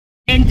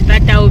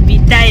be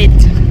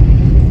tired.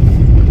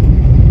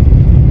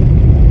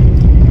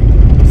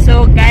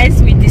 So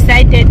guys, we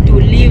decided to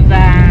leave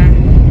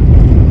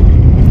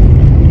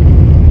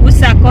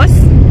Usakos.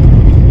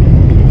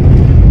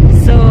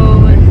 So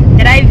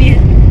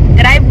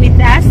drive with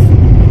us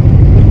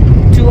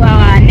to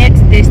our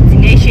next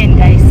destination,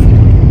 guys.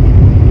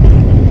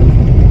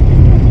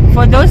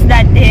 For those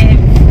that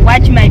have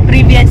watched my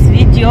previous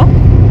video,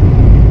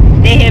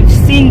 they have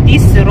seen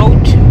this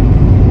road.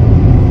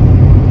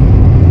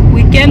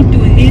 We came to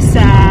this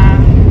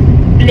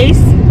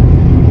place.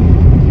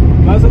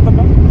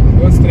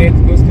 Go straight,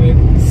 go straight.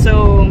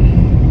 So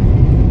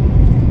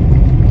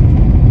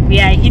we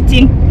are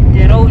hitting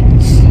the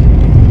road,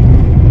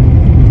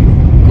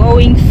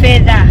 going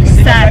further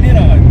south.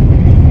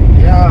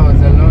 Yeah, I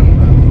was alone.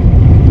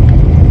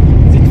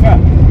 Is it far?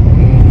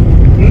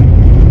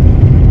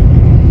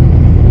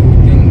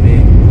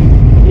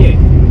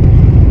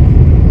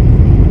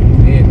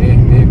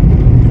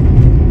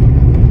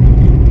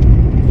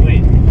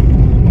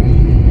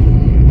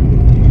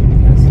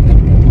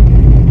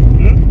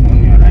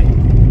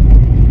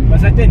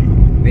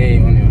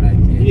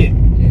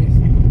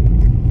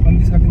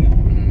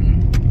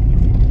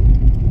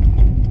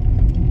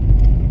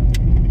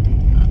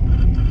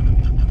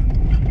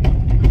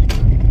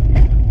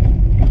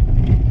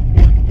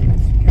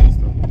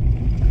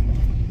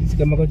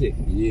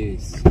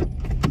 Yes.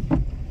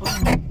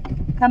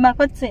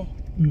 Kamakotse.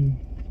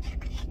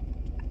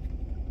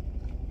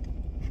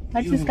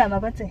 What is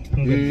Kamakotse?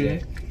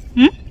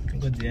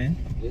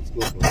 Let's go.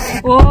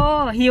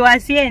 Oh, he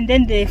was here and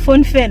then the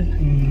phone fell.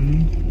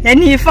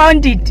 Then he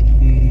found it.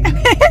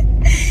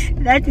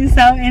 That is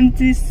how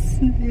empty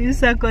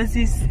Usakos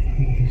is.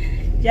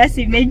 Just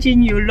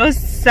imagine you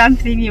lost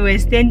something, you were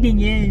standing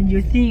here and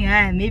you think,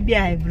 maybe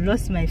I've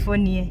lost my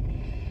phone here.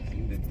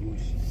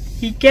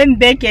 He came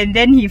back and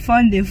then he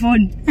found the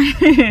phone.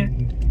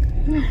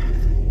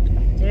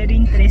 Very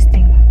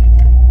interesting.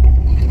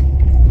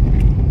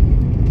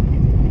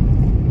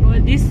 Oh,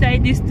 this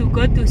side is to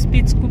go to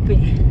Spitzkuppe.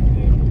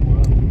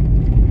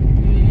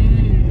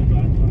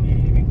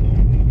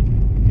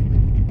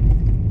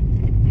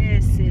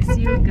 Yes,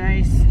 you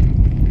guys.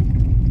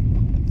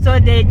 So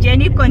the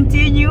journey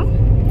continue.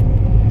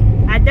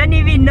 I don't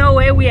even know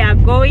where we are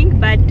going,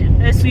 but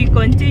as we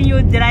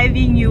continue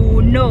driving, you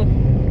will know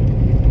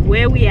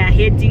where we are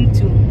heading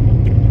to.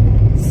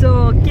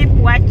 So keep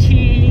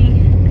watching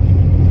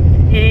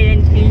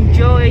and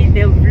enjoy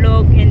the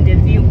vlog and the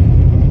view.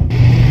 I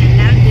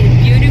love the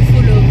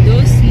beautiful of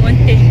those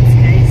mountains,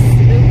 guys.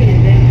 Look at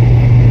them.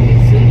 Let me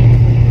zoom in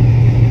for you.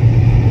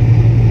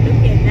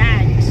 Look at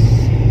that.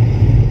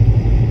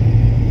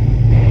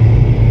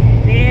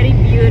 Very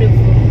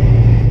beautiful.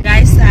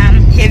 Guys,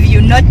 have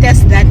you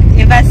noticed that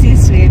ever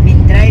since we have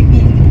been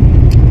driving,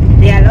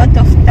 there are a lot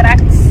of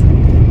trucks,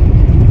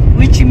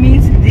 which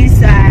means this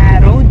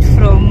road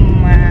from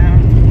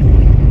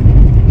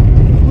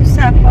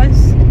Usakos.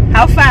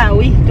 How far are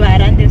we to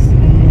Arandes?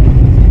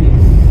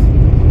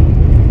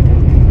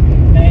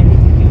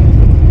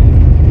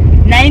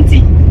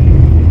 90.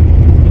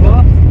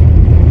 Oh.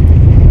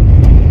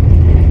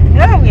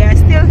 Oh, we are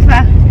still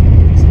far.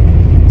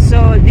 So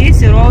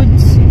this road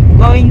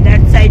going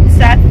that side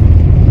south,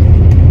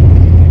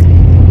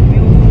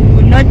 you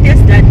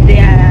notice that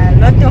there are a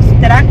lot of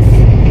trucks.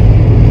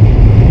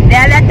 The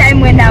other time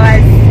when I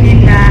was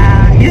in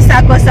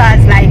Usakos, I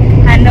was like,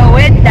 I know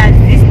where does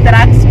these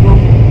trucks go?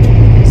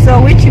 So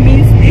which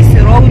means this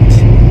road,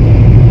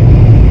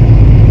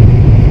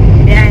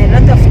 there are a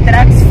lot of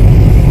trucks,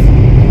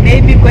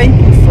 maybe going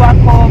to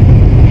Shikwambi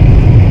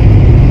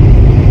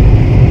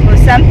or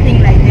something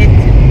like that.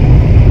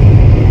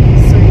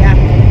 So yeah.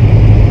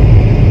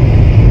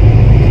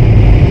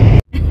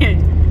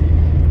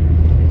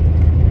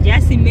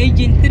 Just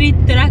imagine 3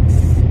 trucks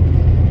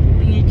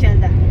in each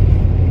other.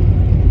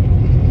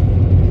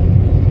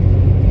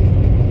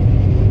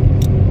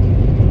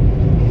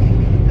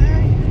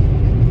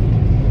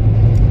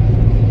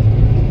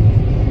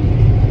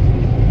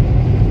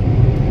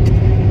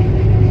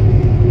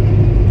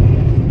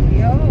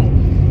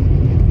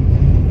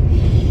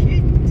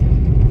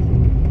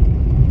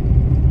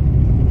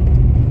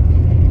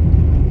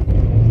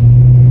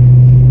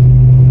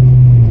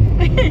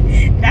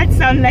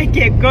 Like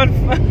a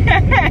golfer.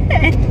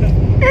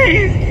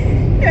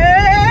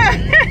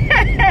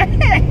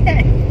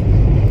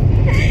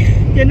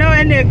 You know,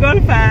 when a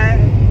golfer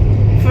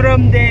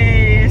from the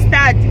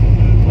start,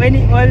 when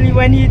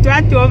he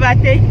tries to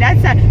overtake,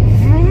 that's a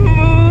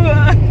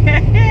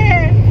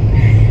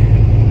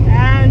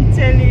I'm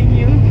telling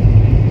you.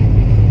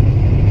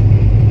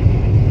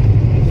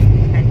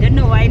 I don't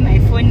know why my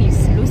phone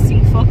is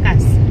losing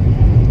focus.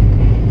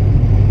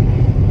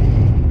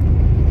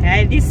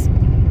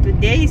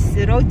 Today's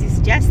road is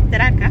just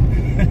track.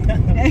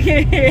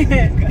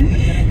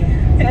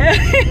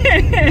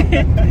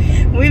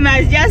 We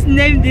must just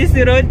name this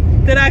road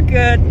track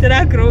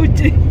road.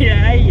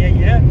 Yeah.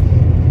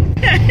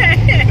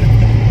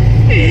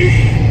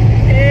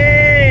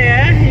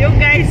 Yeah, you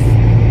guys,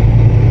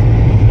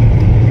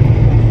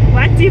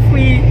 what if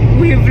we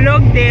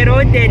vlog the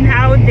road and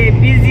how the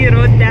busy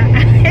road are.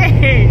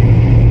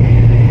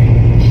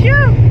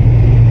 Sure.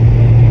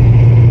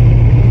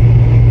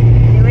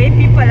 The way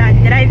people are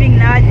driving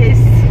nowadays,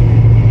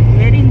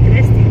 very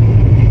interesting.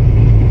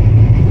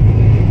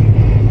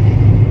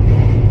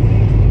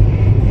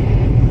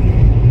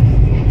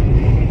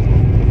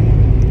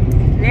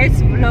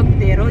 Let's vlog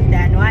the road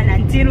and one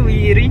until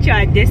we reach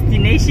our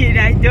destination.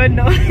 I don't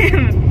know.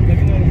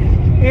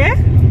 Yeah?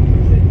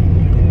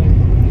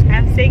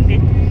 I'm saying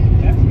that.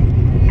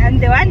 I'm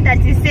the one that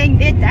is saying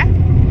that. Huh?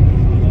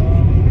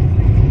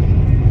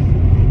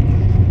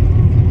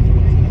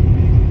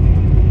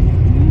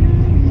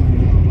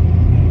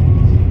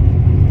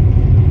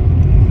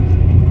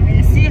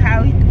 We'll see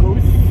how it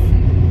goes.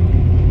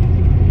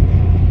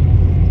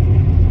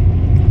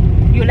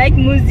 You like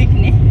music,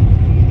 ne?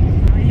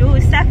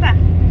 You suffer.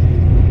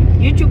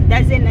 YouTube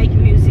doesn't like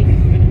music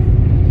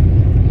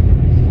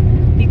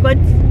because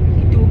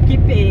it will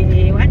keep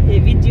a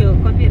video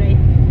copyright.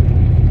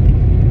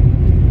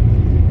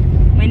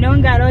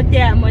 Mwenongalo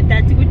te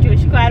amotati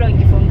kuchoshiko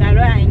alongi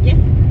fongalo ange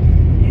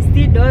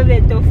instead of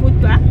to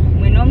futwa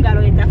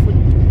mwenongalo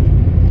etafutwa.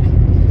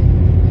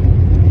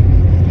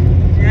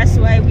 That's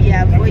why we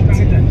avoid.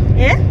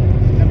 Eh?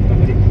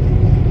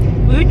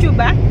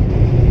 YouTuber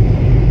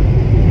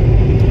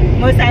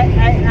most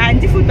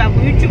anti futwa ku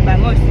YouTuber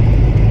most.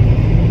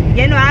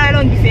 Geno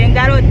alongi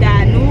fengalo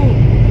danu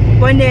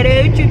ponere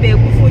YouTube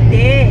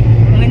kufute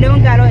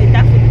mwenongalo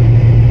etafutwa.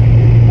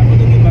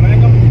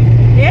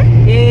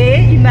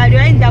 Imali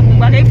waenda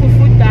kumbaka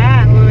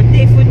ikufuta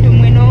ote futu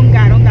mweno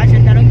ngaro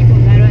ngashotaro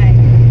ngifungaro hai.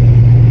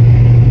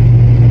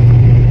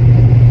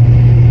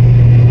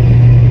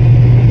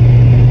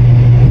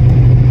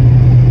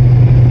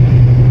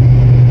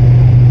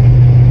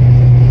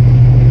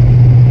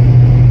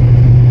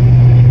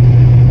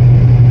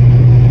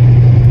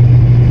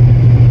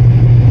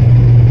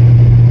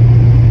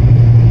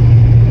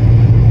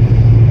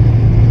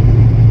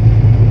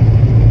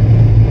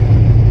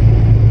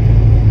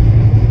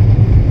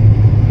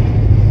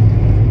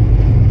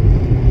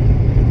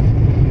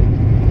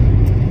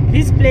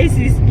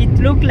 It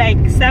look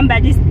like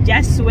somebody's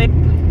just swept.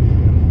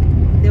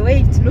 The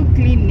way it look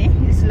clean, eh?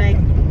 It's like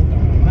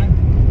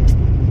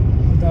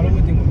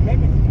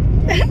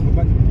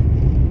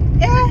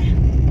yeah.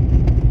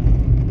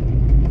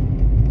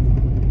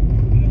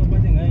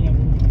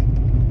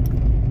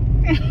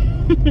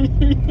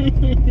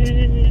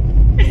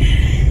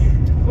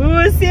 We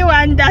will see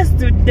wonders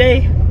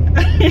today.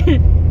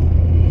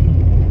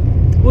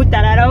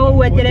 Utararo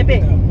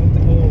weterepe.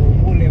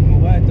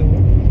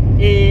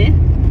 Eh.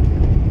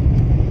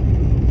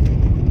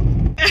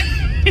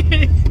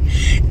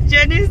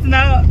 Johnny's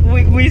now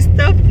we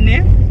stopped ne,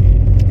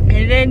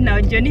 and then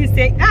now Johnny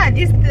say,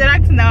 these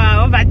trucks now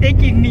are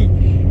overtaking me,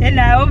 and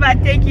I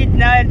overtake it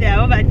now, they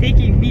are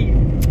overtaking me.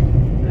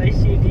 Oh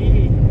shit.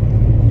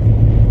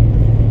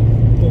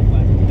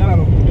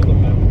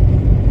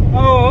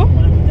 Oh,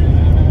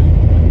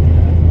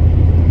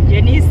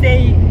 Johnny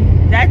say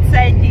that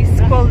side is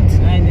cold.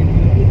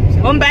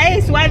 Ombae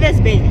is Walvis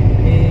Bay.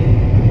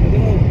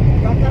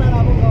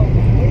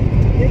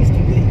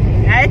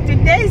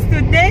 Today is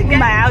today.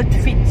 My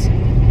outfit.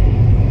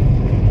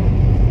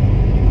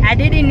 I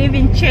didn't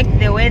even check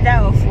the weather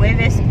of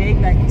Walvis Bay,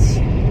 but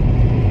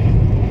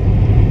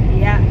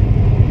yeah,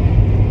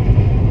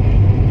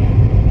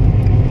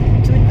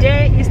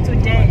 today is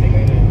today.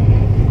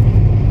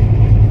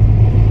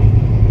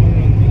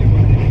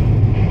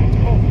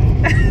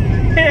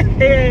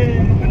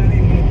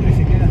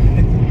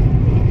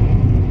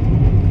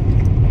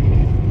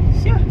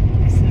 Sure,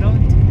 it's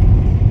road.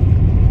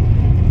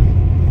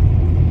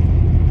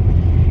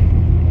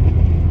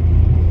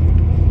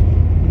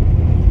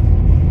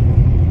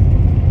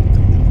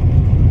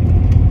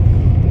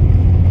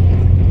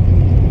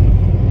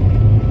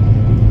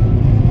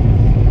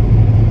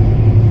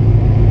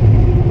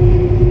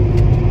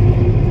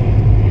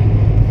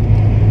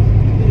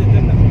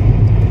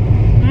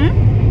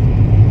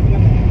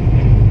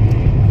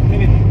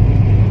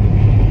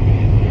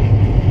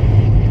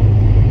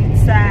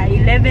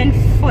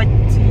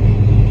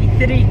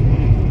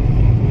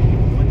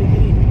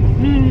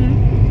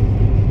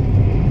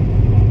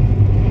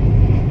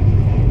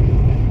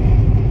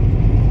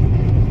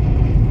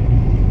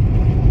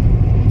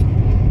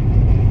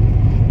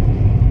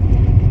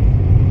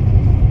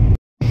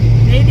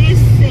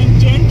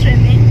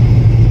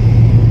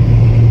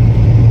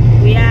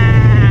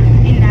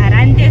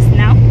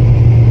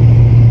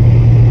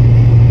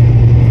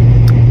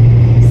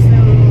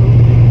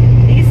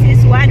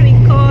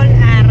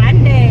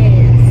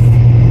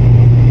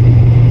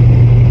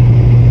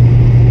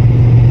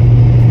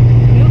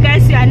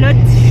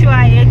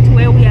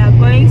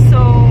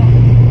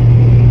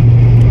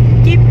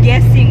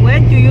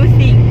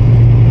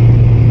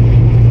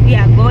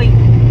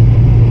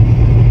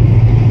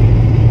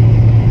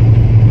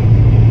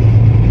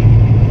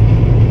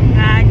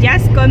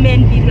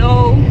 Comment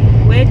below,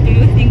 where do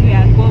you think we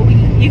are going?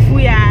 If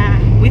we are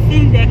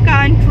within the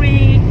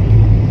country,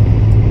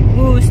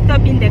 we'll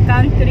stop in the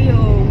country,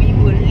 or we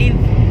will leave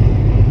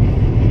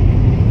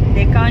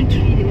the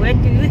country. Where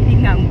do you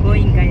think I'm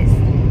going, guys?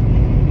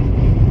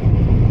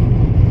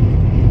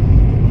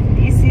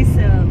 This is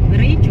a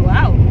bridge.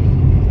 Wow.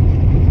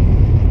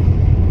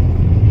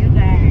 You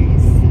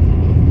guys.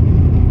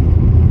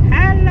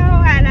 Hello,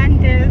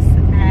 Arandes.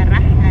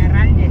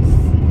 Arandes.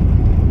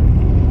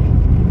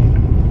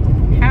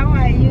 How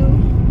are you?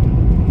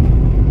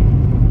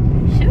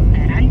 Sure,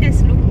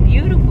 Arandes look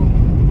beautiful.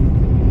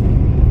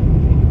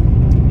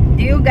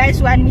 Do you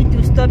guys want me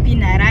to stop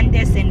in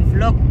Arandes and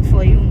vlog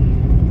for you?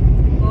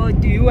 Or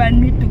do you want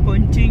me to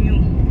continue?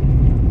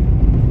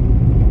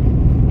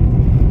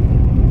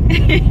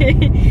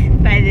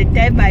 By the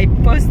time I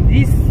post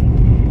this,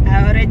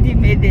 I already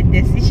made the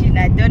decision.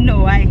 I don't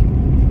know why.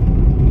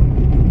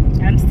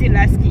 I'm still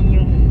asking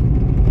you.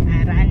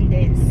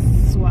 Arandes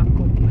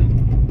Swakop.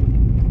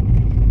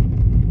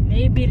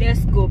 Maybe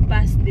let's go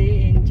past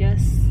there and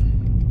just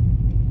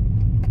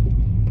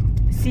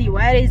see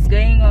what is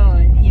going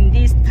on in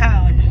this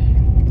town.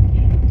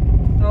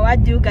 Or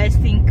what do you guys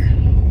think?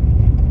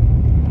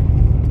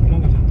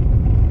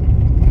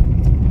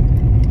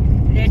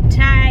 The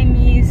time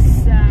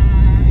is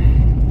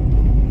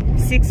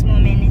 6 more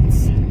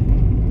minutes.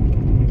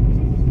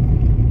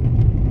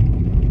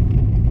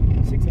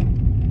 6, huh?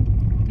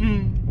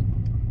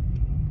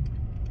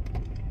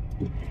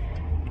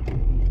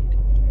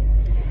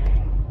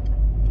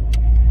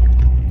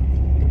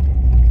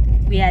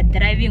 We are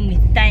driving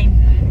with time.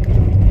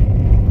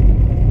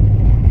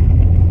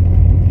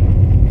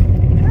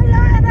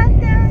 Hello,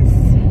 Arandes.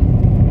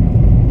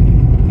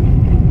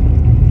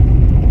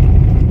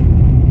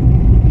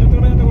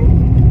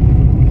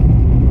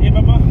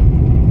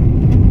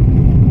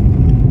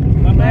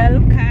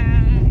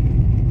 Welcome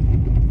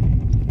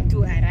to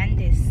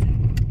Arandes.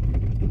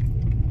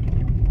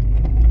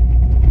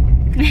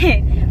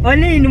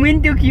 Only in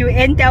Windhoek you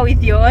enter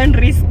with your own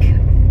risk.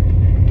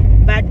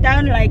 But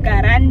town like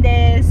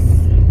Arandes,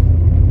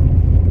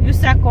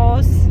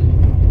 Usakos,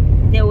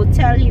 they will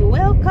tell you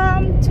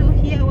welcome to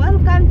here,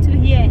 welcome to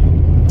here.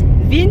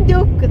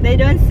 Windhoek, they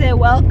don't say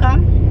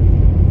welcome.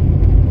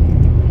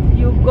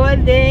 You go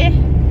there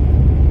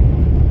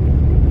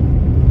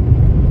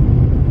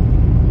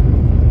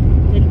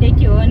and take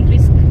your own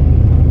risk.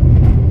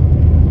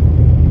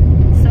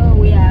 So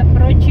we are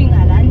approaching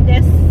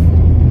Arandes.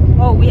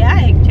 Oh, we are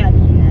actually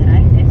in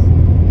Arandes.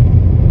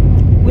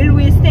 Will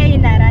we stay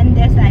in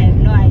Arandes? I have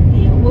no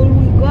idea. Will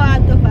we go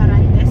out of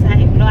Arandes? I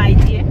have no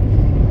idea.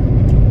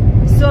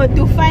 So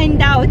to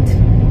find out,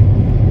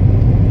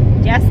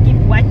 just keep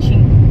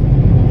watching,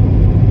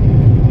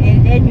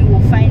 and then you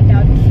will find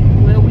out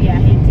where we are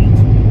heading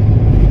to.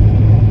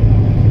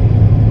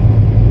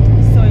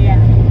 So yeah.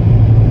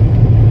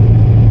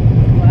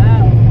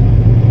 Wow.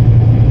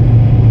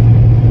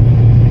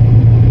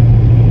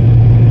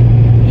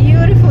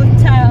 Beautiful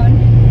town.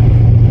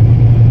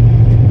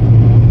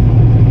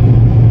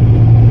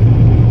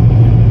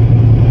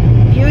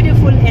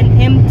 Beautiful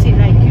and empty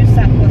like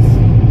Usakos.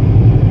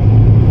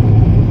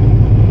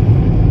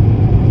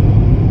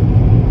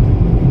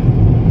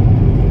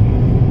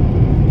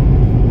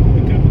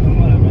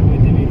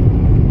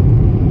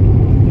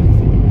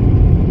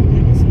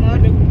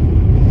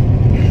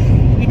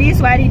 It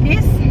is what it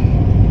is.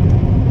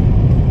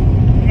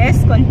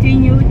 Let's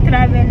continue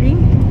traveling.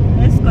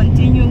 Let's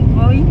continue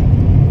going.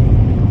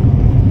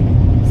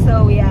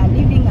 So we are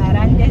leaving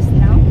Arandes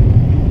now.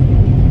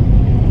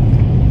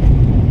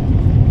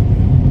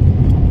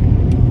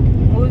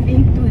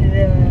 Moving to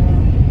the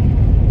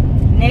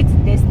next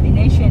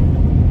destination.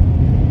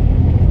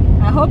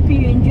 I hope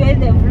you enjoy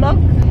the vlog.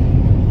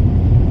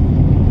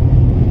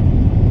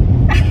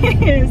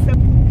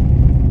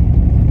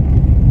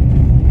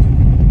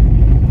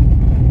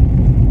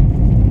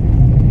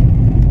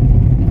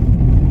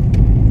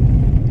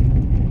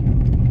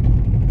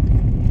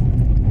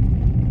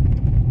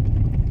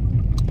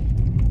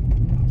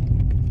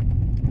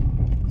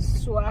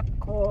 So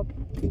Swakop.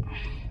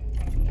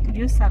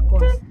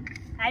 Usakos.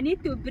 I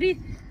need to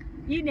breathe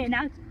in and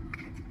out.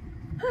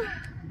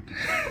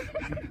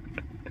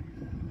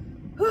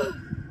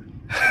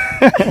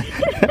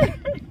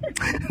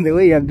 The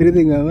way you're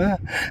breathing, Mama.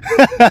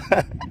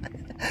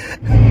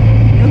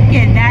 Look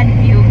at that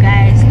view,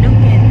 guys.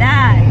 Look at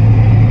that.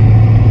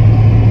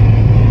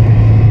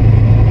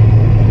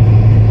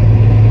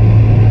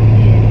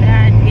 Look at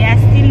that. We are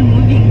still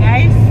moving,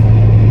 guys.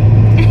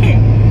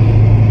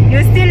 You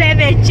still have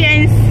a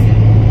chance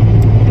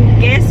to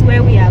guess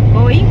where we are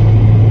going.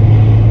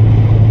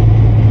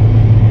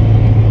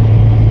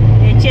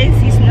 The chance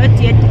is not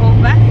yet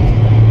over.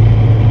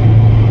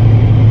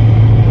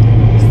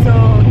 So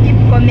keep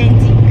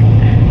commenting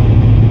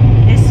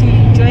as you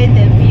enjoy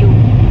the view.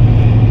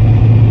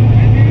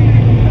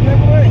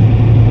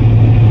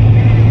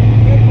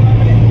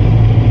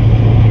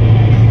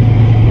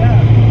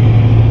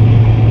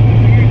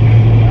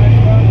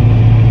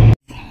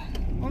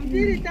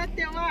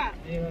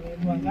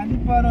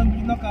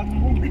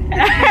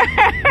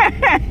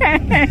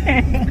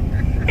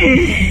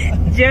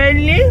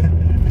 Johnny?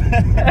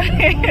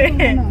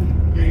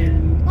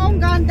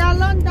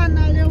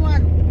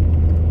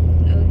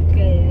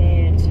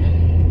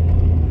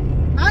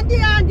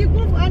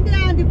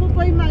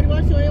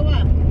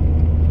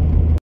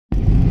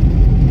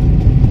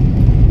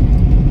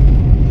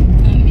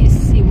 Let me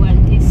see what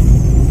this.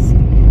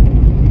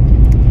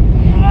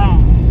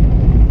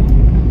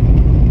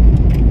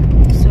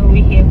 So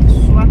we have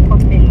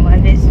Swakop and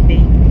Walvis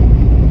Bay.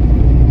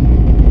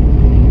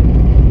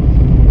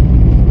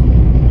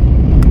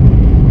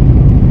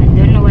 I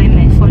don't know why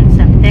my phone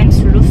sometimes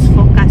loses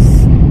focus.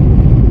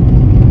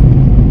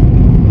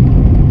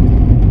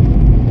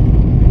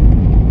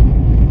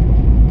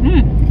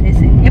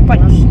 There's an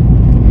airport.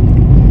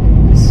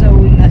 So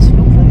we must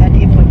look for that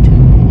airport.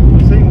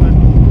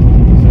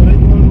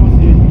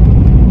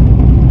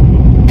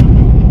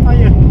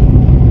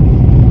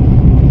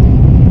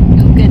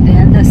 Look at the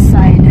other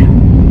side.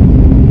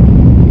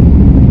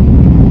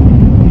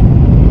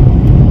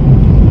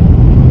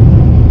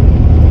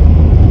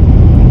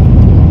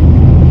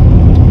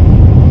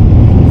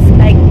 It's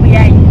like we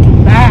are in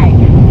Dubai.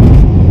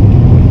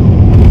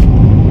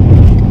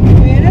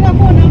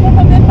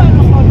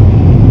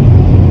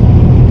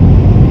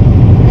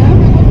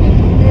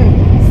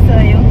 So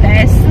you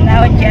guys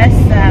now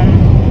just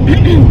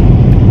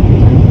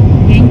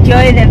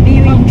enjoy the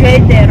view, enjoy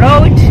the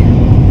road.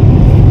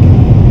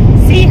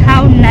 See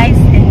how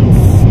nice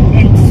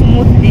and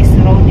smooth this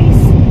road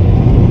is.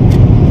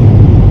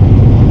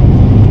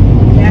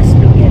 Just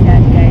look at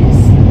that, guys.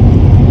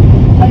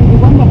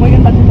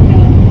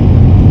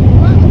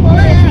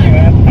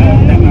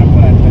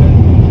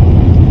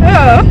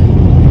 Oh.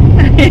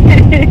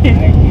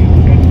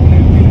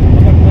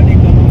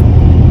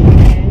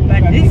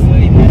 But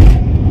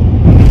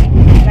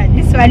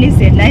this one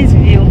is a nice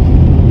view.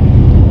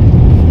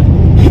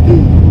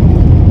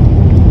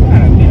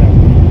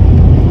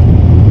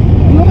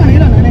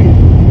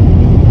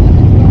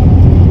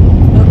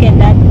 Look at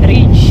that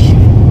bridge.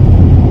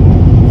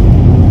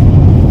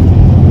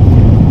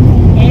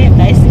 Hey,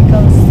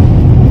 bicycles.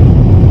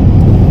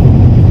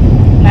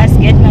 Must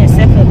get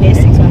myself a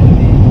bicycle.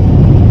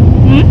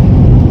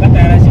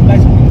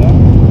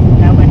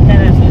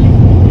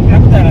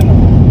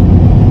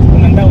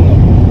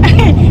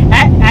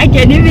 I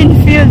can even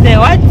feel the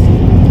what?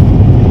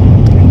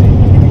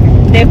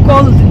 The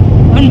cold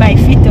on my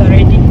feet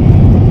already.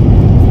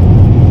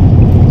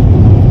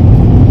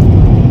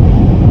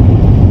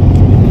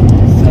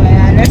 So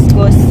yeah, let's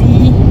go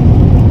see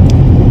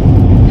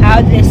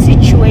how the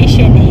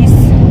situation is.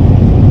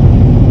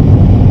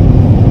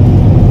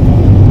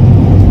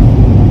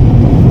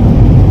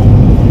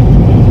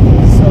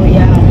 So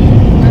yeah.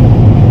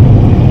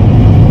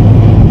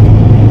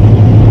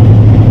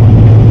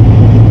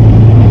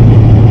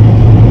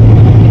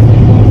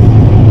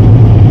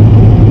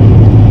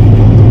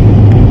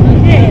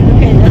 Hey,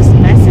 look at those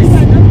masses.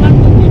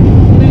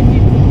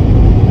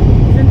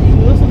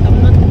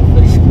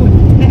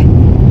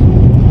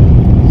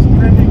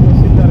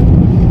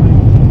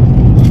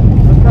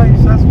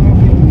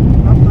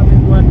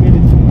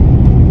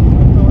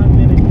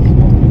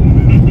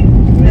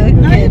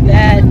 Look at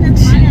that.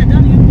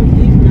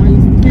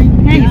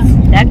 Nice,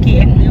 ducky.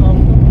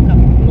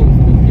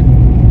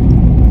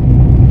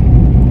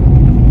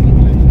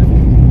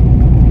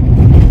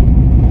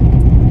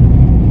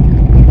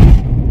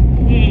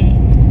 Hey.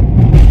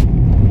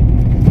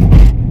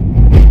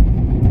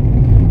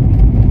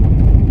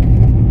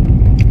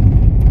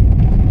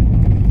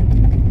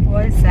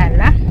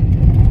 Wazala.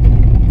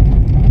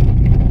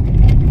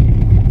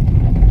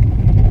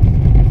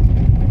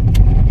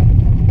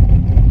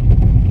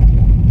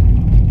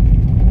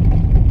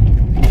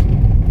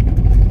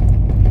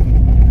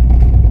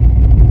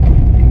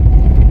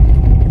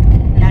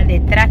 Now the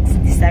trucks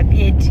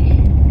disappeared.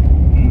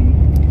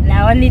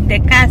 Now only the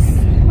cars.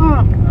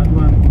 Oh.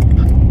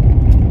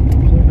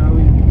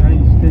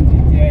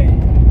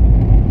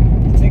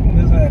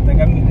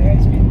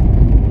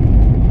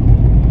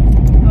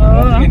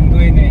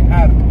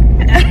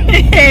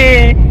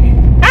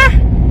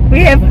 We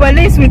have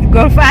police with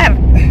Gofar.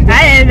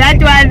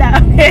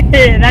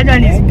 That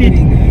one is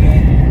speeding.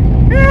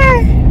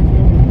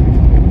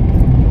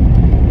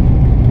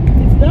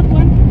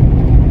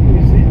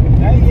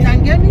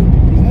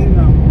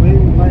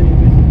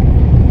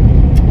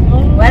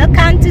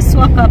 Welcome to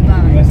Swakop.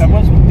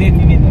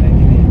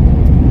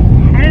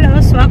 Hello,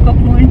 Swakop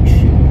Mount.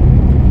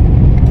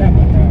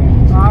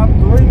 I'm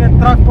doing a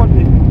transport.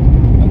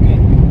 Okay.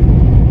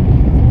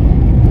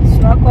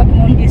 Swakop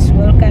Mount is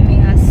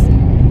welcoming us.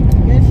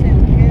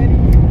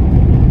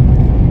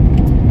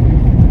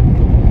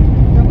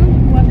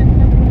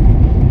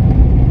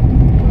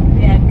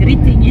 We are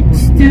greeting it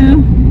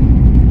too.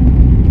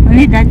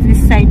 Only that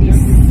this side is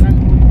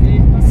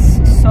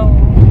so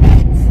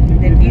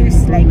the view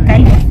is like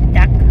kind of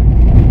dark.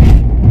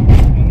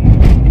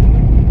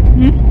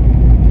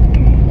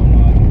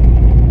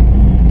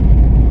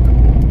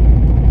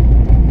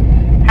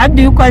 How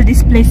do you call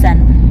this place,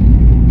 Anna?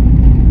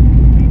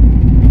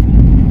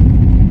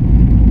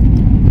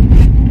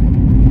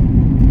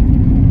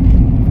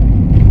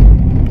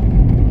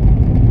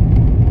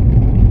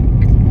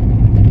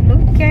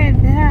 Look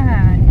at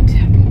that.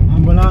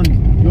 Ambulance.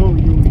 Yo.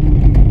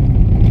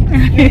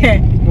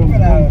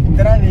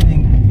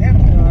 Traveling.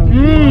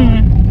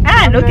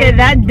 Ah, look at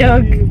that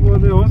dog. For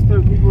the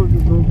hostel people to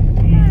go.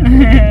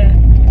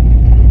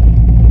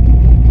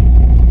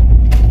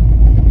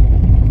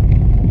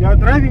 You are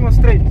driving on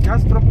straight,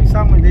 just dropping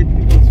somewhere that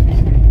people's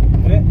fish.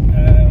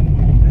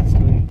 That's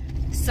good.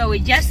 So we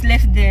just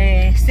left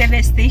the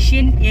service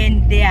station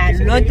and there are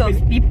a lot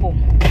of people.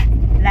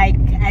 Like,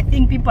 I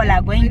think people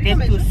are going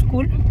back to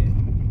school.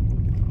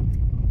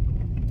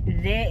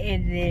 There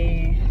is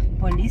the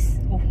police,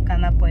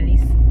 Kama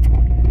police.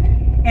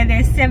 At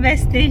the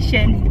service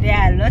station, there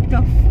are a lot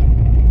of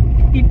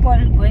people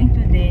going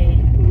to the,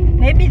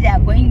 maybe they are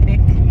going back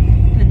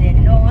to the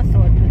north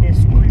or to the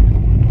school.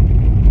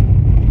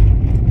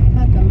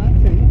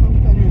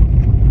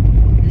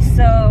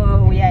 So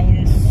we are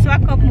in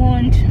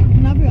Swakopmund.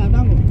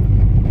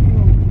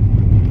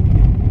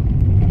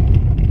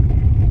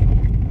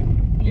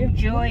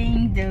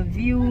 Enjoying the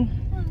view.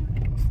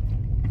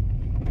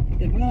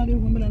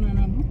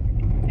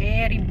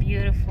 Very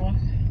beautiful.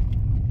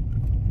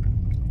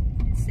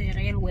 It's a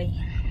railway.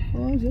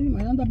 Yo,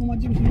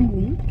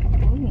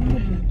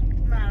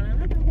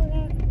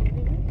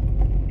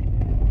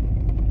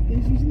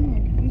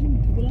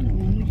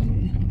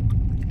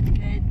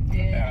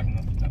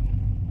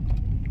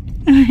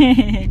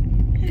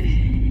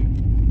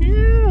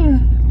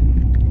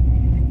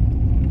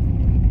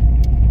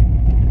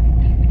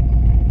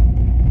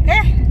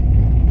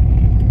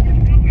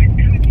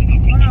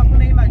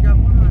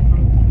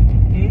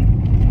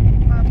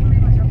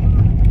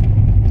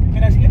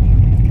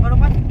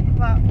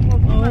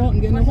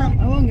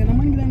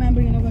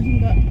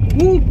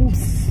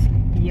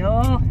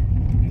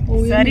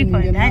 sorry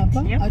for that.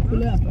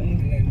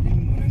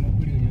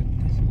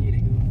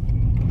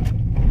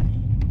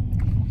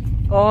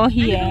 Oh,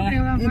 here.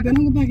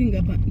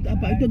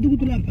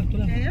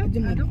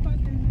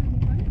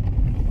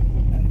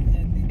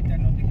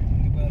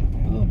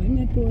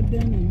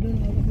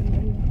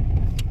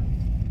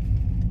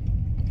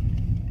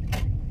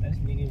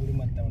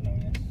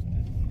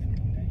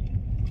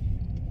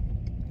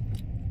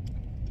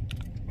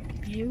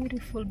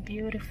 Beautiful,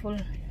 beautiful.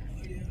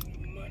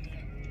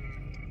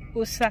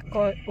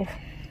 Usakos. Oh.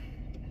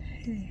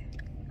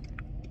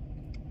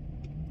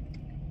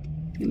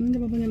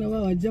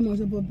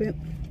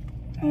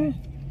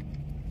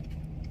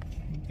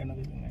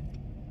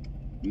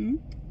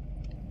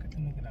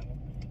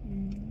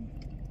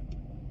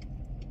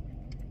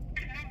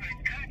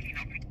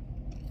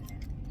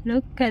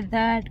 Look at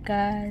that,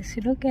 guys.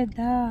 Look at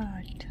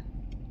that.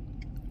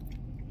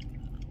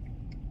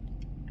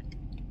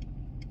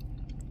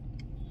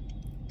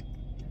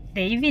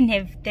 They even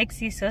have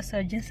taxis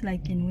also, just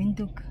like in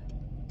Windhoek.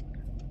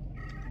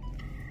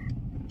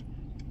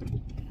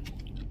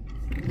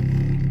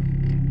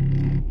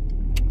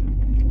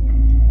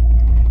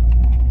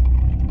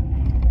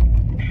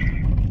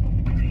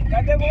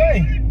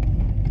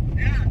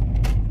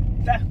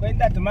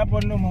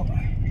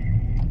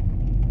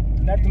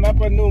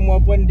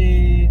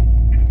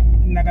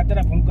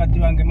 Nakatara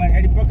pungkatu angke man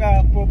edi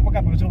poka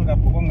profesor da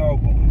pokonga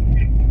opo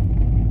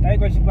tai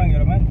ko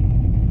sipangero man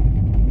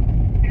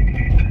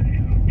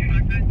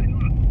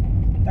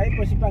tai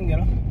po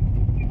sipangero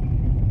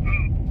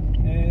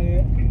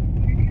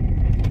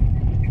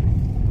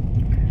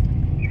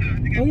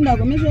nda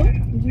começou?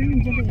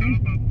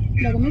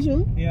 Nda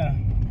começou? Yeah.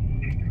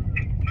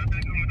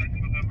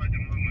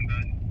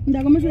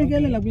 Nda começou que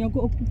ela kunya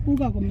ko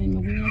kuka ko me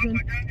kunya sen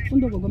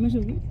undo ko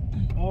começou.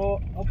 Oh,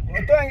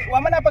 to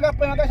wamana paga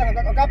panga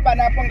ka kapa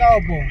na panga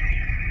opo.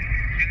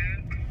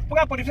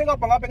 Paga po difenga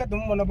panga pega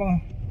tumo na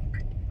panga.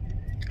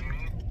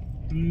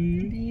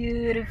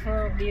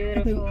 Beautiful,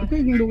 beautiful. Ko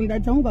ngindo nda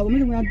tsamu ka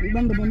começou kunya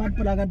bando ba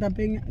mapura ka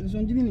tapenya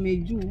zonjini ni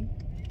meju.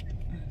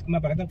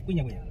 Mapura ka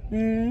kunya kunya.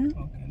 Okay,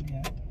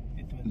 yeah.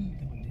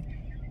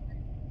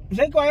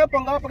 Saya ko ayo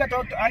panga paga to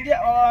andi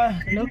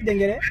look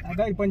dengere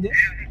aga iponje.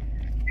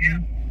 Yeah.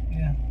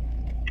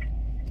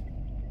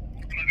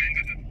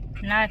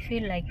 Now I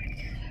feel like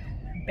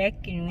back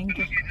in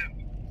Windhoek.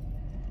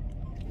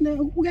 Na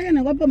ukaya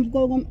na kwa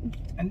mko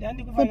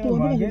andi kwa foto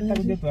wa geta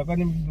kudetu kwa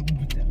ni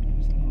mbuta.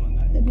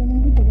 Ebe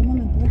mbuta kama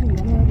na kwa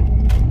ngana.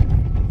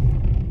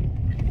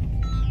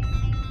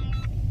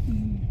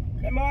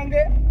 Kama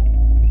wange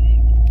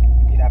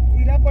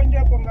ila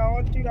ponjo ponga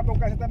oti ila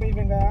ponga seta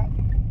bevenga.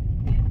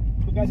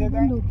 Ponga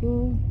seta.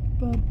 Ndoko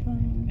papa.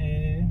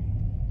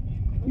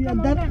 Ya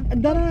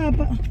dara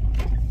apa?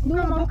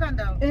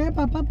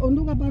 Papa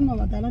onduka pano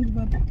batalandi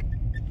papa.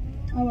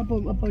 Aba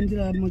po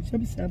ndira mo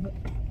chapisa ba.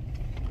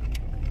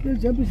 Yo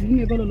jabu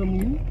sine ko lo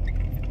mu.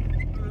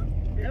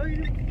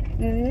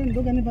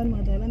 Ndoka ni pano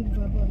batalandi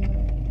papa.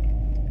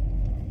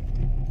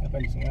 Apa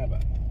ni singaba?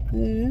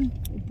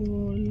 Po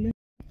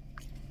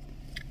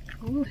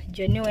Oh,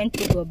 Johnny went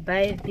to go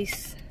buy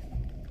this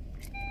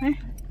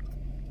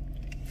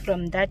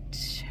from that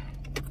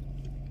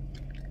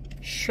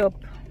shop.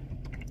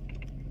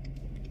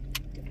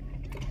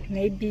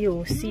 Maybe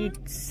you'll see it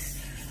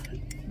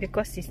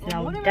because it's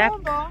now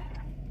dark.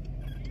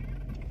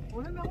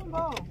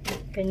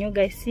 Can you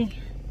guys see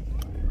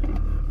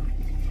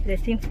the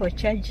thing for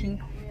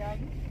charging?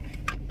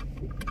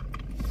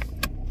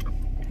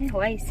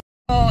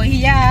 So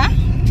here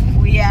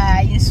we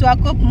are in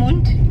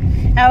Swakopmund.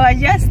 I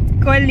was just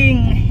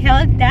calling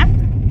Helta.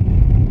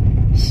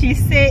 She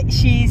said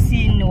she's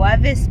in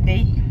Walvis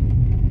Bay.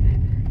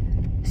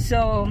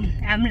 So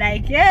I'm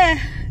like, yeah,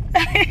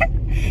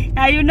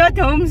 are you not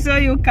home so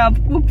you can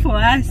cook for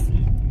us?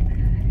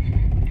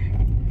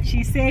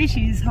 She says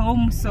she's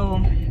home,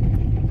 so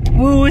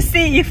we will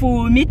see if we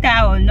will meet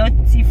her or not.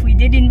 If we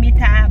didn't meet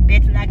her,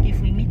 bad luck. If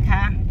we meet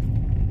her,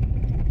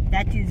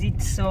 that is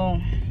it.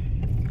 So,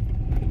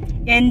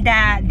 and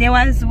there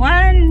was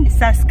one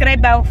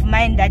subscriber of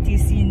mine that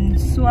is in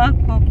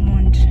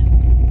Swakopmund.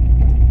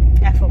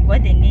 I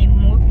forgot the name.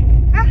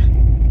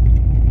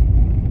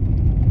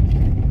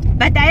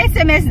 But I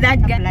SMS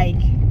that guy,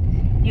 like,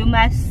 you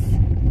must.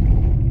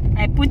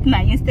 I put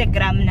my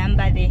Instagram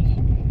number there.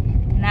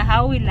 Now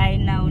how will I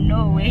now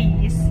know where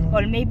he is?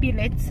 Or maybe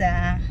let's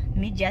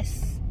me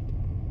just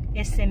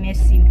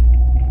SMS him.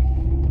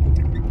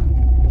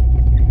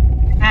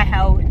 I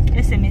have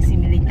SMS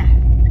him later,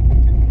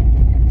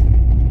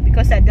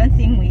 because I don't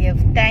think we have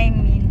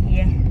time in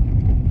here.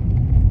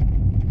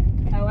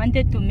 I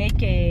wanted to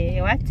make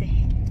a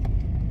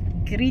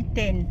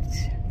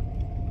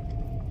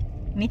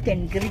meet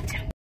and greet.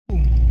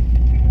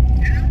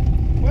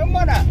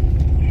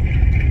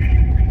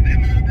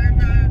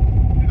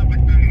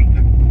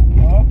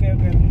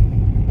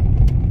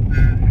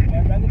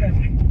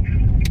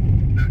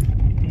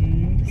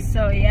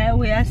 So yeah,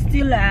 we are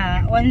still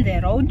on the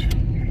road.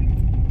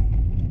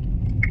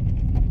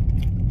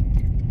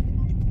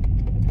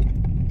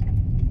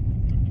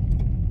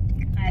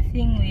 I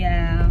think we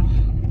are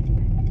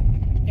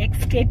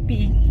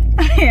escaping.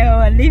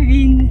 Are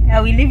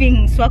we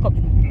leaving Swakop?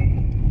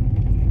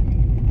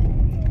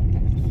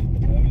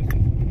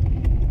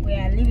 We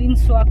are leaving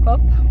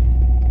Swakop.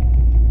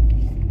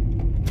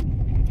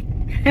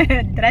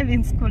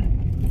 Driving school.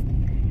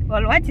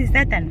 Well, what is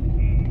that then?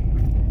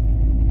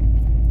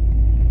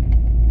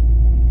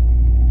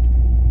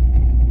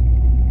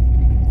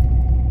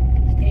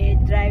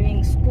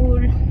 Driving school.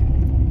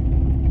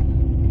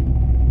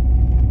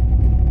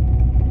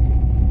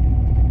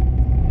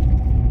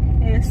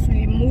 As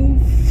we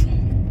move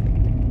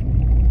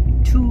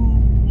to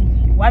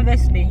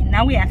Walvis Bay.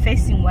 Now we are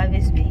facing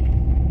Walvis Bay.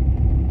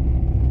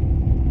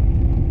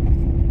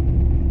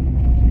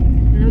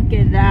 Look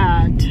at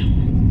that.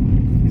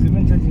 Is it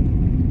been charging?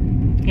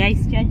 Yeah,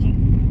 it's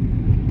charging.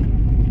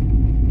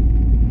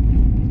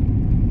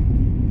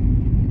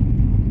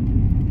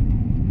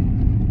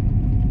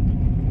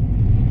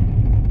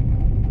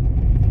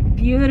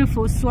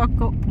 Beautiful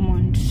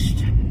Swakopmund.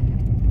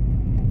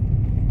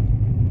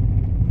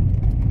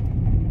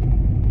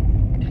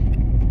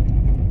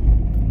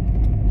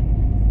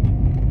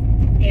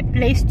 A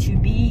place to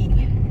be.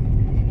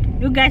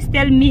 You guys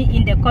tell me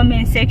in the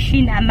comment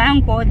section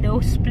among all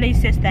those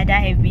places that I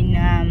have been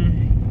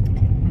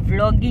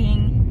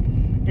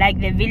vlogging, like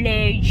the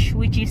village,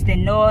 which is the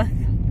north,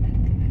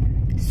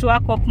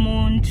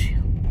 Swakopmund,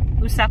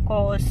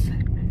 Usakos,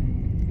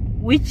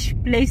 which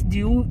place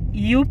do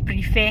you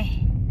prefer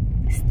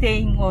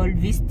staying or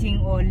visiting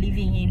or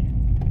living in?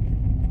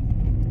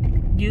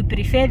 Do you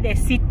prefer the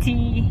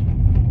city,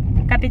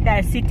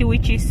 capital city,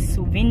 which is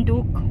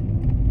Windhoek,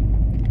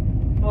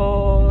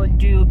 or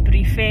do you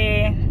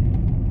prefer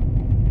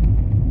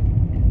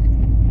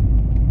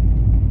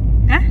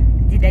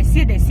did I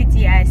say the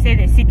city? I said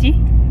the city.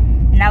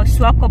 Now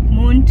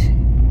Swakopmund.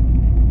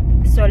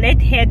 So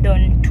let's head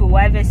on to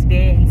Walvis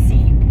Bay and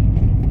see.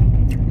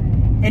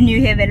 And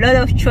you have a lot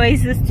of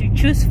choices to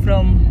choose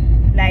from,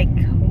 like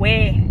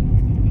where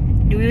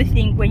do you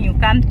think when you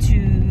come to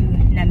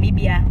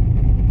Namibia,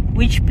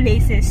 which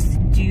places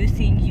do you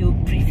think you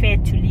prefer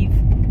to live?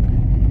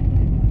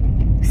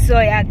 So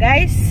yeah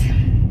guys,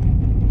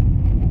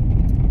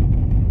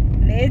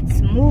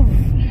 let's move.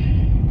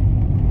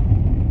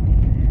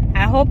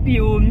 I hope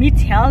you meet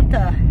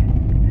Helta.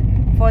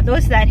 For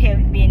those that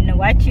have been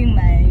watching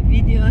my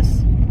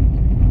videos,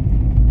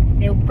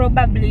 they'll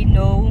probably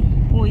know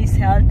who is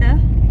Helta.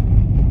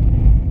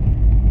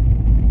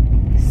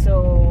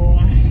 So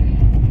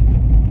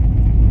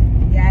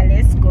yeah,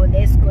 let's go.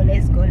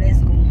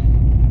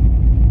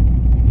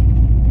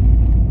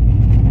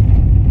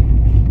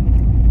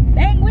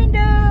 Bang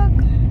window.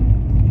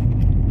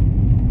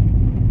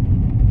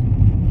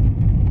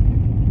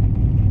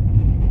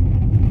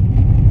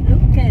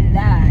 Look at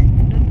that.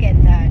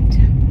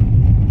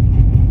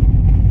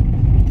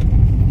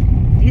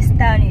 This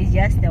town is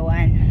just the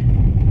one.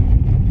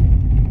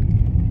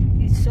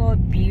 It's so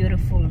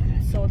beautiful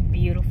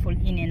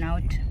in and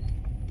out.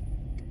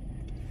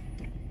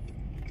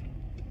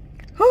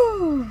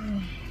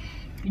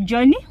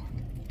 Johnny,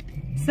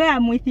 so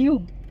I'm with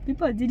you.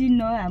 People didn't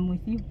know I'm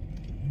with you.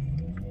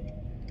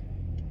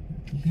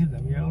 Together,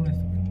 we are always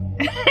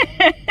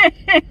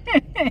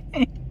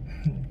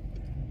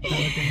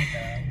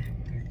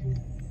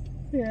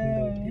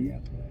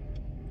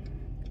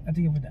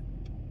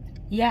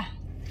yeah,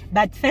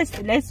 but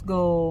first let's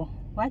go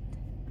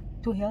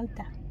to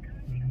Helta.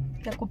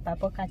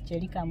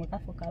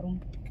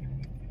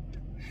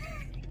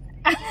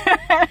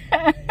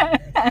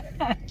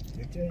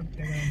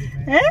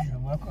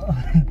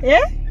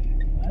 Yeah?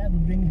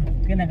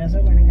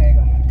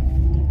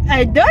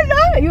 I don't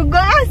know. You go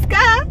ask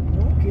her.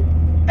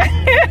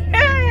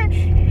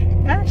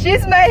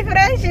 She's my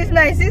friend. She's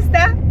my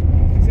sister.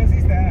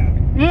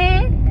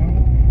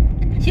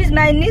 She's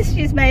my niece.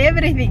 She's my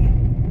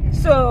everything.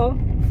 So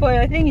for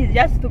your thing is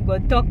just to go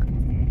talk.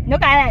 No,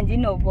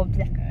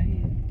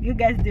 you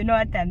guys do know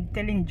what I'm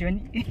telling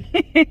Johnny.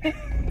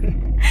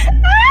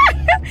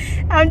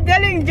 I'm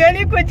telling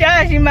Johnny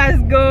Kucha she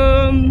must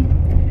go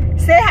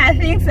say her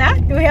things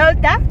to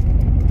help her.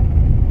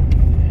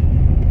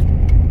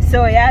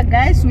 So yeah,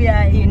 guys, we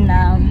are in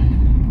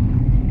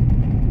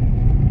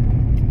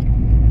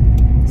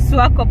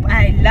Swakop.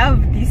 I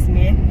love this,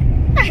 man.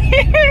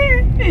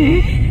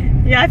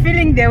 You are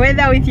feeling the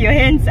weather with your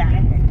hands,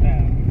 huh?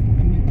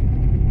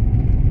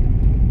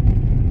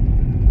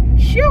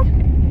 Shoo!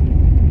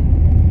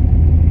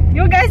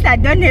 You guys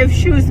that don't have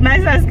shoes, my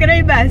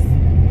subscribers,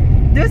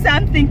 do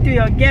something to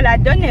your girl. I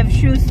don't have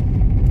shoes.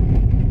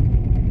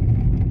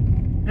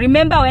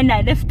 Remember when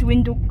I left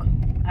Windhoek,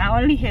 I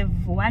only have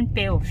one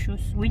pair of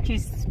shoes, which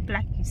is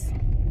Blackies.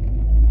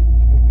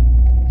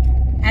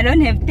 I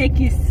don't have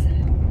Techies.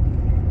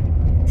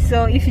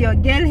 So if your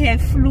girl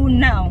have flu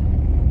now,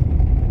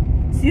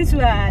 since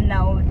we are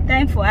now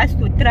time for us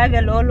to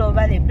travel all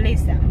over the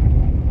place,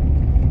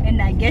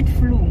 and I get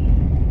flu,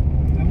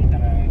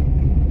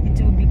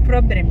 it will be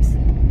problems.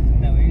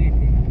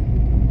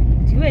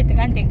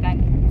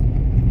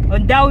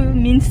 Ondau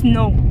means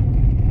snow.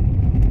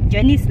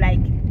 Johnny's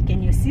like,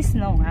 can you see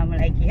snow? I'm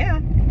like, yeah.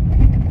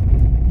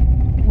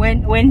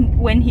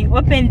 When he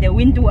opened the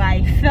window,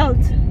 I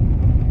felt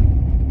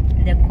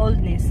the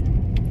coldness.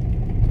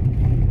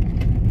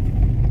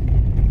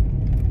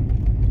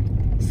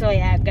 So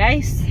yeah,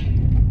 guys,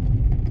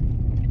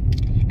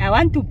 I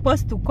want to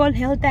post to call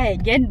Helta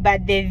again,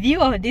 but the view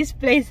of this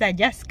place, I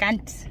just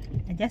can't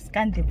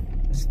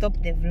stop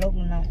the vlog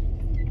now.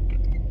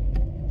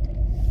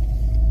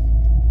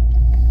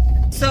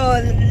 So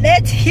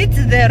let's hit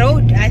the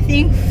road. I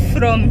think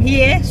from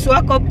here,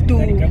 Swakop to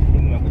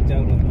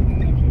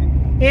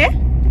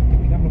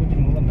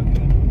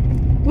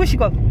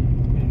Ushkop.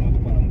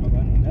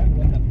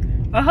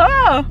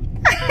 Oh,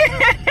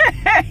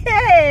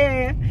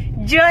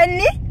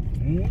 Johnny,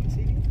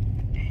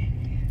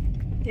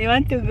 you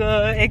want to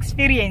go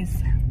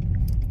experience?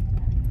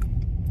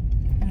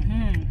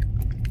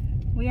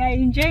 We are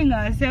enjoying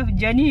ourselves.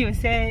 Johnny, you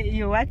say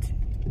you what?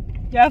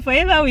 You are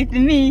forever with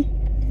me.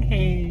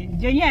 Hey,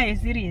 Johnny, are you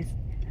serious?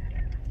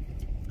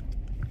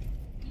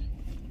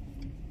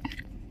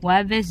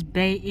 Walvis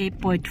Bay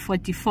Airport,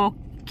 44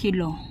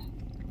 kilo.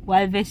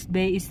 Walvis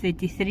Bay is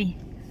 33.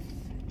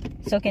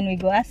 So can we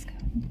go ask?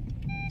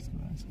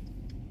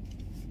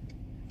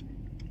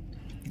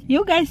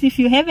 You guys, if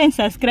you haven't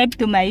subscribed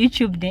to my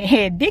YouTube,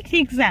 big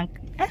things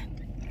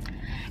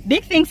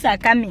are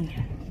coming.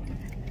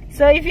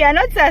 So if you are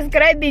not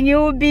subscribing, you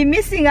will be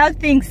missing out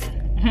things.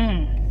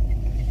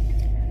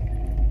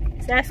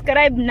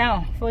 Subscribe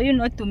now for you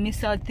not to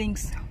miss out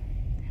things.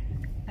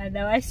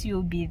 Otherwise,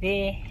 you'll be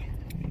there.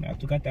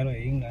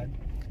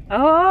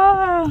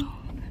 Oh,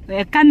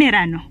 a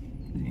camera no.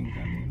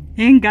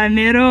 En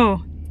camera.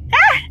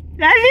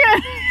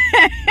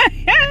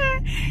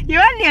 You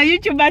want your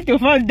YouTuber to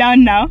fall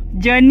down now,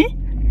 Johnny?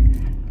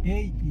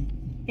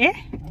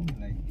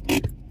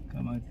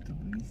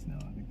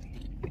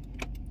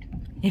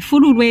 A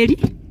full ready.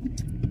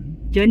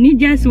 Johnny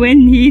just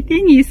when he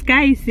think his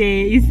car is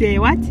a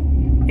what?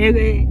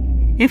 A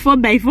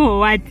 4x4 or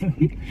what?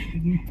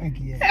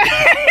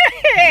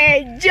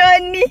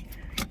 Johnny,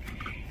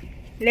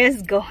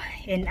 let's go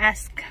and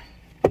ask.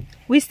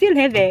 We still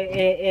have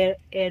a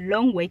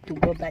long way to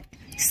go back.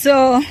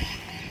 So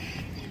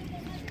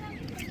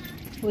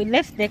we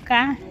left the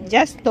car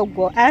just to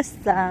go ask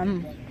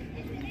the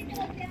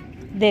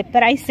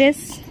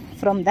prices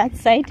from that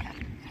side.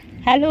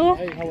 Hello.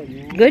 Hey, how are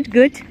you?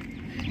 Good.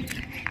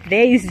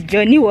 There is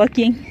Johnny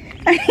walking.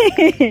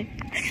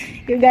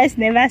 You guys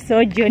never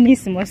saw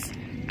Johnny's most.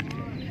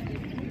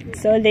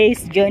 So there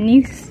is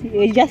Johnny.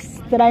 We're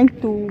just trying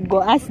to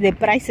go ask the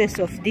prices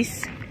of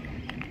this.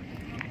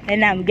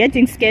 And I'm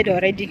getting scared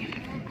already.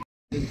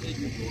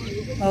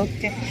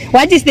 Okay.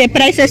 What is the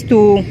prices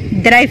to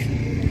drive?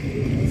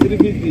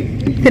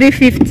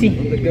 350.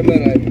 The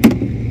camera.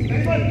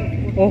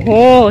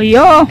 Oh,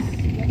 yo.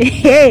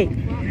 Hey.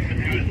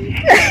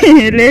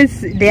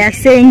 They are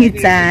saying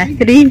it's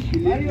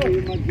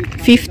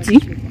 350.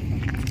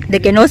 They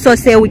can also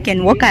say we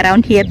can walk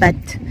around here, but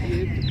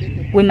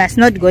we must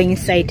not go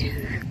inside.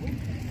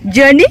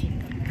 Johnny,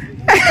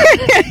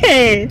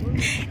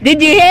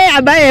 did you hear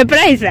about the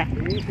price?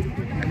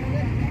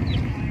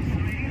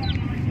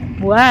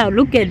 Wow,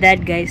 look at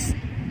that, guys.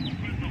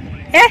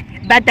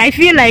 But I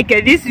feel like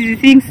this is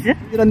things.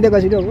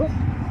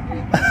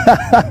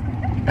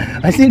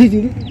 I see it.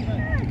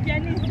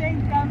 Johnny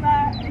saying,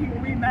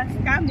 we must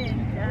come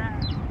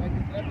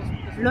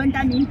and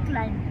London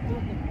incline.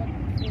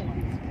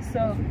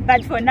 So,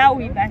 but for now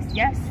we must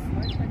just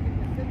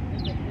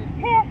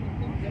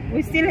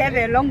We still have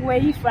a long way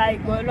if I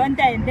go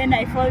longer and then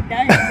I fall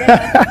down and then what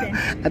happens?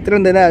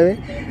 Atron the nave.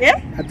 Yeah?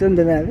 Atron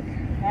the nave.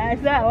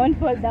 So I won't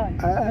fall down.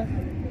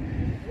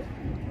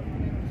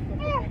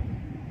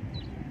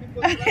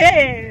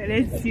 Hey,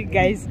 let's see,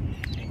 guys.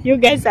 You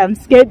guys, I'm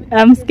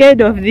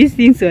scared of these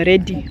things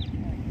already.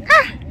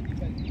 Ah!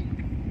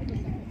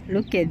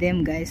 Look at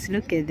them, guys.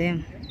 Look at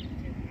them.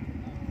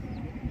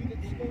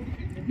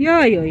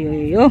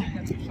 Yo.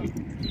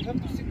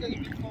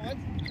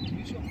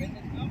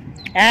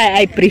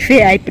 I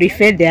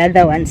prefer the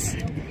other ones.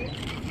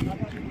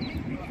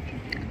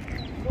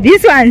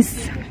 These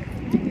ones.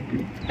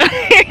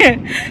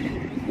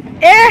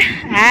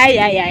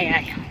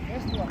 Ay.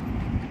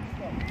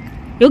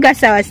 You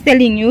guys, I was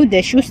telling you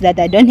the shoes that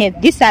I don't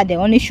have. These are the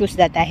only shoes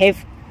that I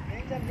have.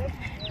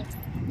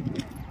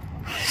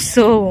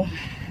 So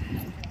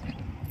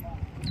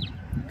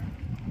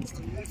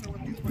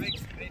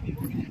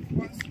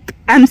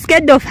I'm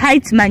scared of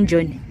heights, man,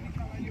 Johnny.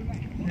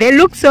 They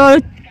look so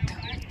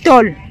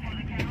tall.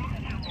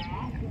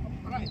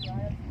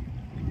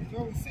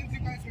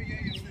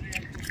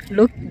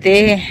 Look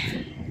there.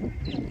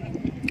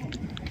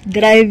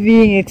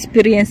 Driving,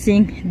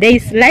 experiencing. There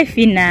is life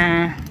in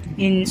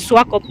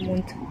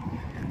Swakopmund.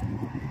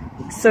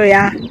 So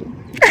yeah.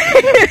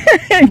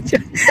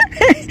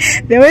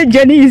 The way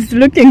Johnny is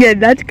looking at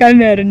that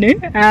camera,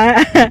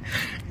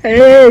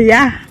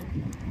 yeah.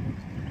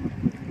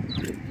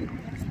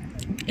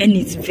 And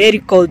it's very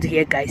cold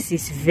here, guys.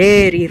 It's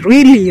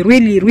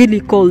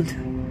really cold.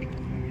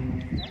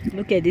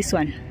 Look at this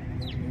one.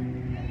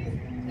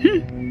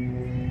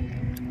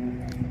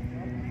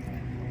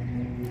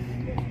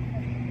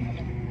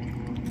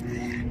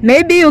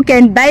 Maybe you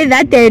can buy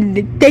that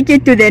and take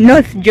it to the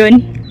north,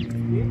 John.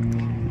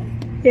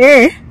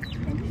 Yeah.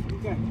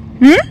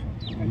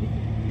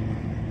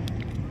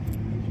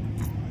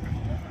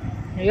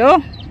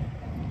 Yo.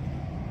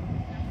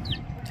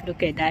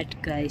 Look at that,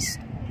 guys.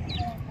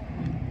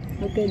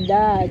 Look at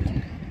that.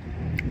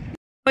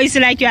 It's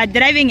like you are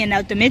driving an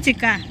automatic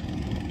car.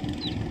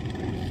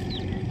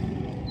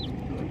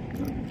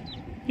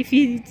 If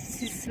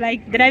it's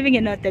like driving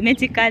an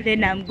automatic car,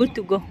 then I'm good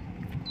to go.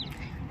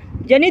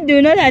 Johnny, do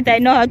you know that I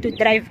know how to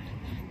drive?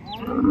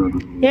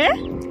 Yeah?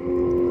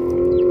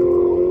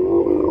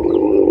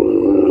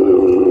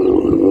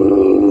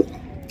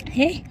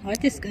 Hey,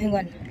 what is going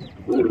on?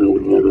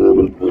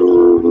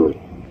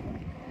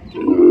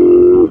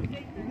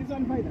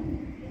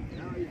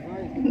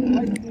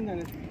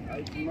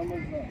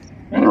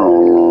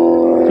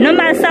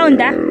 Normal sound,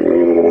 huh?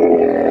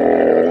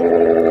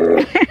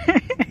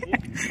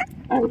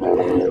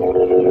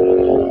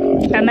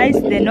 Am I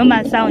the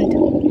normal sound?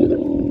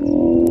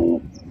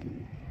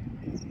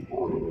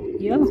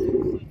 Yo.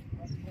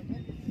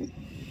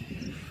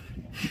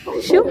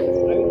 Sure.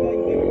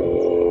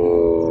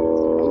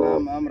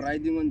 I'm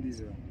riding on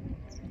this one.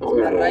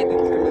 I'm riding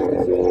through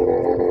this one.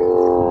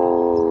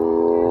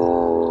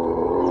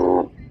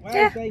 Why are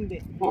you going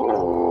there?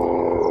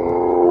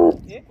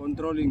 Yeah?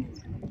 Controlling.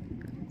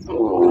 I'm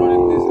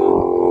controlling this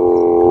one.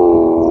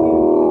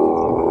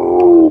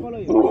 Follow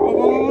you.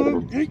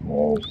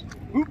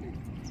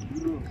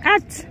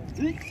 Cut.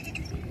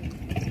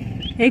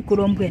 Hey,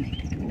 Kurombwen.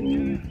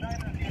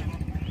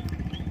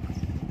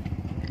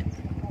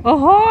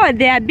 Oh,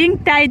 they are being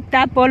tied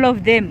up, all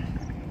of them.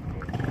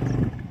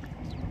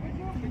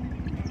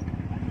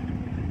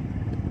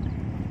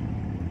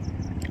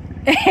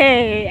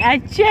 Hey,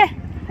 Ache.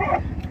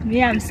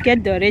 Me, I'm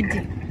scared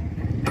already.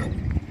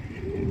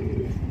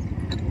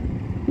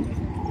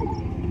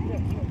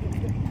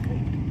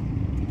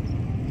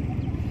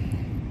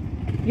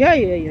 Yeah.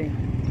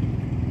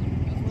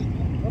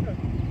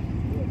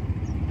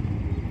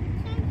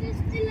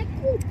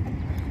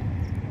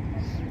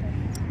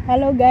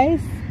 Hello,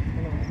 guys.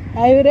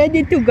 Are you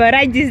ready to go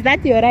ride? Is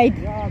that your ride?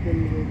 Yeah,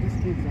 these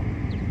kids are.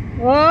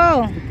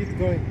 Oh. The kids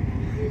going.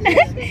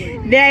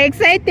 They are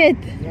excited.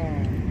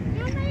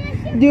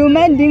 Yeah. Do you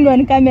mind being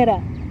on camera?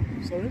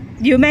 Sorry?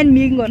 Do you mind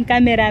being on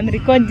camera? I'm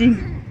recording.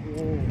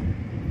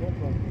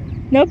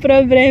 Oh, No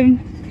problem.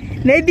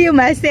 Maybe you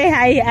must say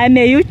hi. I'm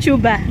a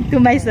YouTuber to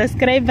my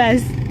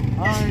subscribers.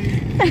 Hi.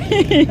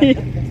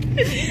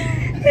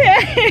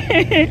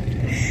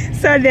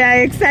 So they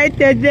are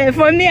excited.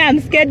 For me,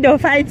 I'm scared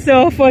of heights,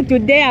 so for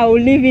today I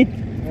will leave it.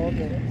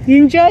 Okay.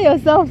 Enjoy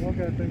yourself.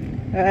 Okay, thank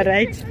you. All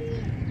right.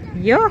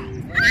 Yo.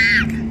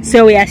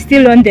 So we are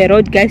still on the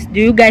road, guys. Do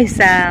you guys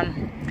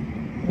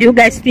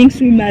think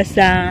we must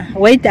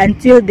wait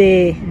until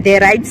the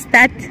ride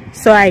start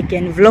so I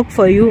can vlog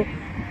for you,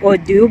 or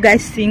do you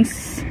guys think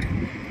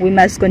we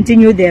must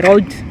continue the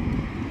road?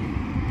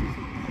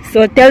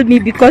 So tell me,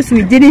 because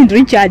we didn't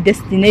reach our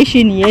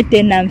destination yet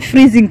and I'm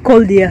freezing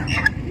cold here.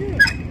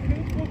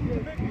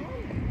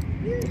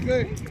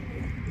 Okay.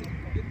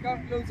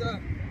 Come closer.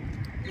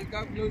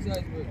 Come closer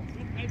as well.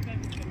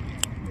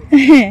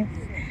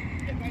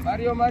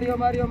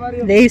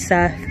 Mario. These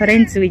are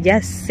friends, we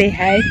just say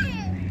hi.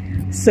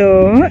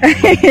 So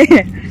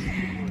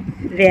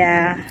they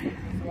are.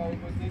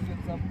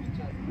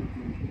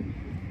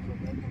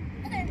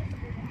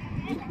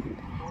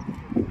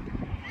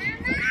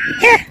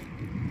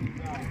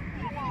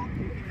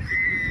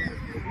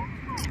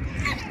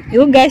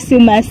 You guys, you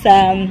must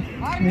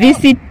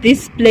visit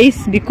this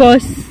place,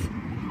 because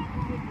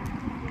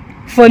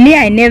for me,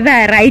 I never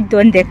ride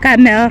on the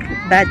camel,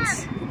 but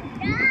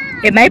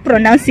am I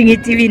pronouncing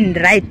it even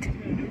right?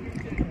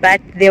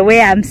 But the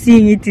way I'm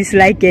seeing it is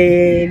like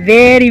a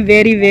very,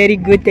 very, very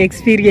good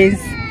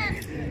experience.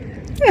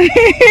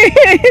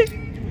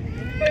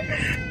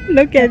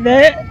 Look at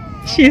that.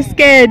 She's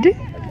scared.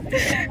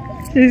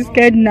 She's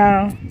scared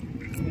now.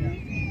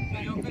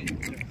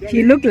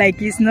 He look like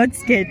he's not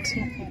scared.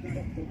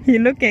 He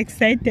look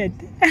excited.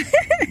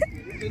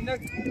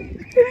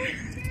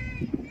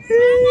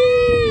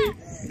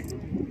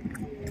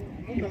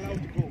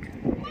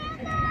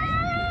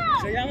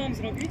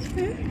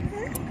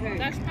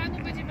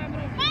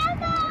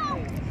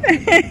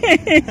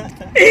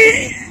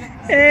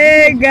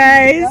 Hey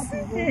guys.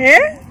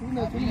 Yeah?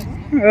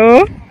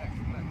 Oh.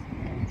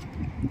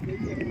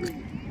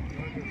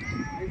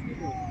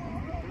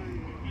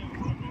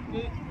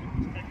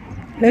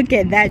 Look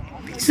at that.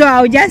 So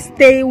I'll just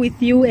stay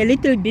with you a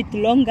little bit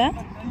longer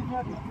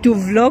to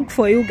vlog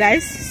for you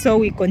guys, so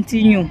we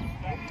continue.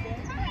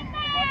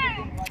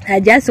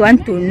 I just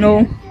want to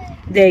know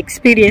the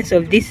experience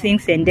of these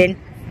things, and then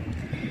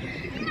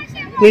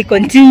we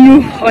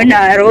continue on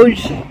our road.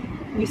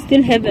 We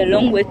still have a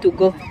long way to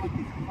go.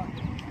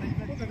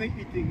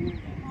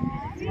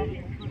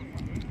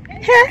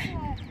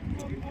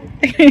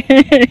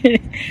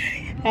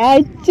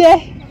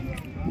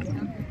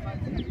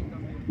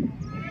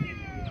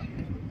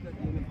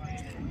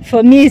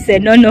 For me, it's a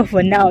no-no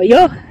for now.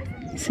 Yo,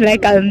 it's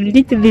like I'm a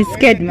little bit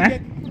scared, man.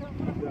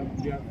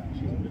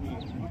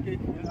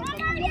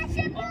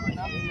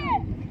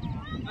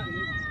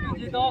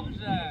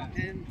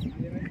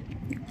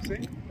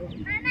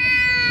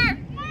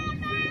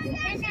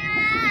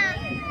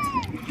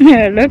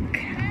 Look,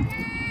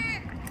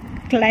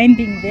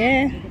 climbing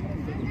there.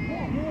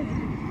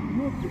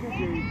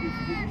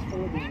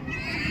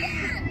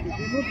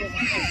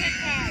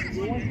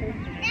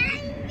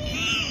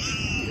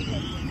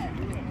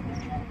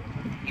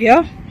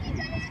 Yeah,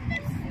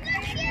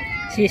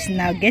 she's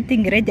now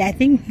getting ready. I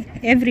think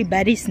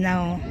everybody's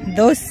now,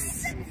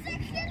 those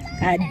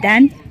are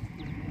done.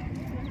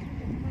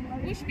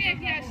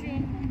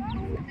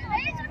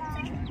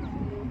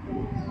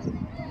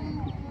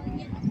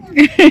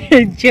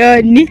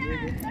 Johnny,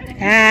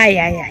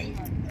 ay.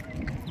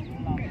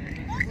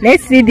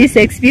 Let's see this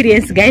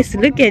experience, guys.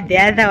 Look at the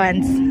other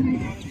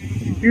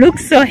ones. Look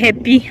so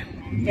happy,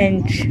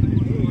 and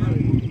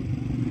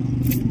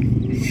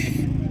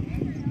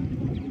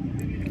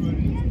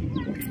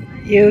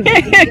you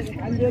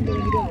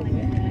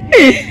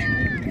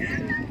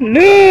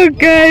look,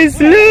 guys,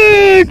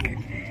 look.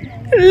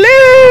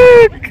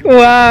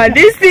 Wow,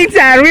 these things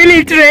are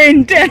really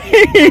trained.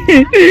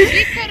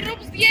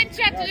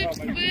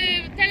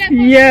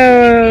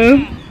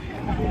 Yo.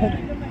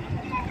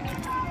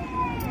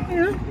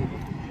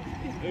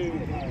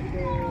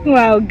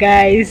 Wow,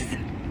 guys,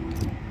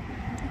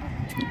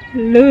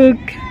 look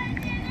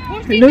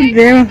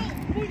there.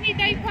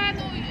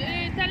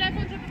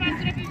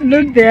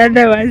 Look, the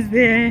other one's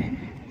there.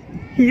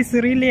 He's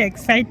really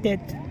excited.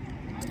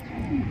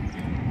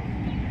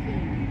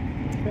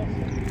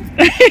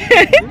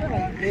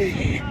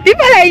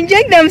 People are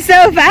enjoying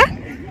themselves, huh?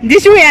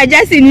 This we are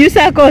just in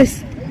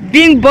Usakos,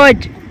 being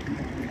bored.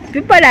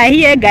 People are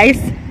here, guys,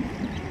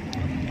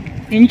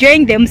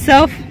 enjoying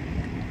themselves.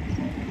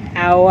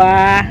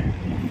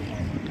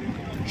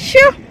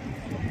 Sure.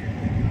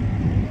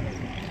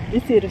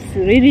 This is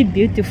really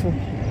beautiful.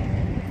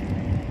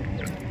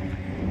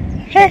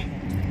 Hey.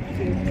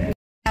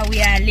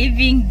 We are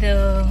leaving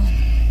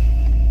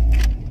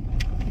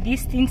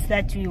these things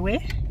that we wear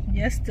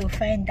just to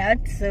find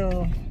out.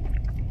 So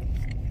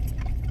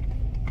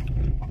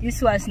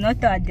this was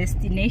not our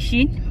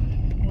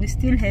destination. We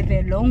still have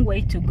a long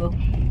way to go.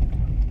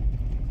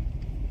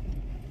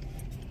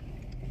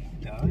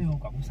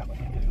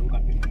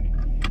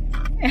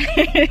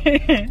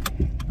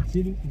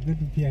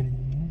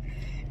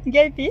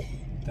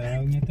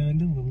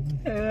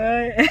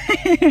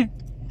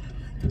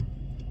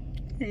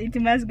 It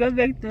must go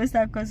back to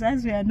Usakos,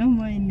 as we are no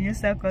more in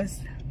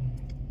Usakos.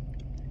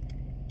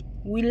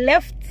 We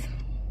left.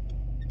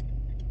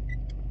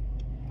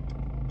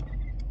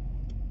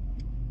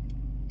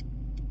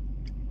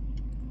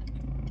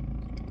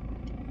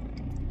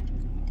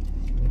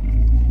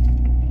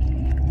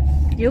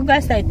 You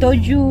guys, I told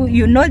you,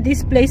 you know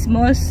this place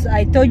most.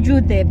 I told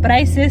you the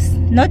prices,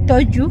 not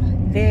told you,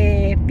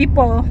 the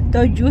people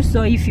told you.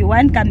 So if you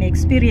want, come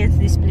experience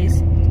this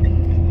place.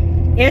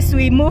 As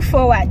we move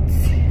forward.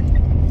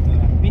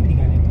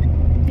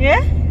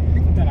 Yeah?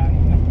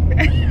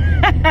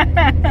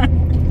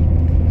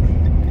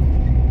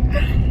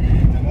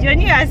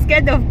 Johnny, you are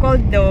scared of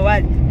cold though,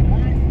 what?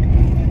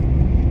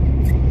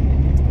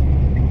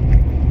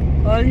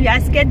 Or you are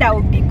scared that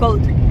will be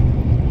cold?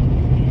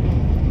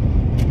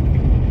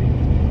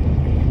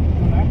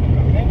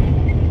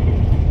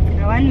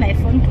 I want my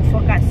phone to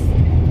focus.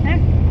 Huh?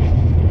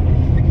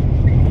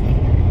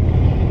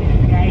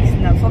 Guys,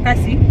 now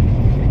focusing.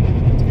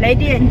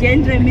 Ladies and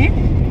gentlemen,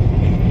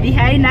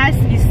 behind us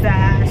is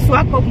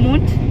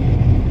Shikwambi.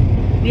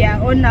 We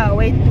are on our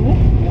way to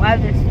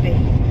Walvis Bay.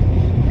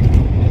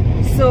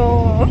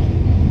 So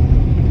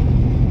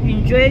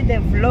enjoy the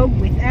vlog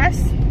with us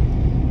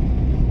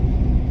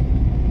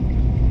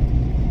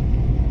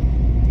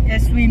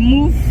as we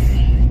move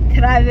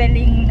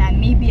traveling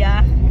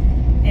Namibia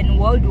and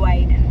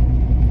worldwide.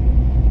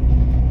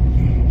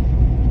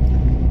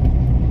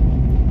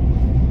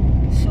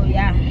 So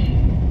yeah.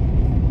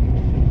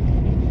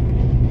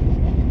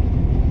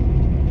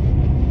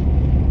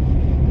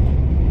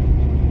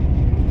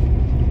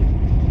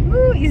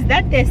 Ooh, is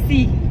that the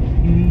sea?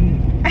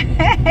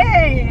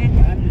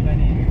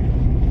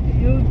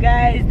 You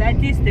guys,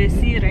 that is the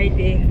sea right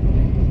there.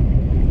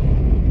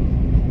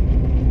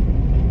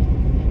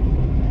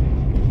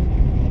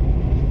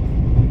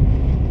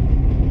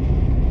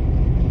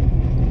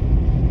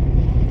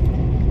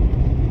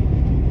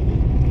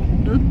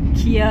 Look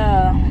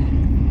here.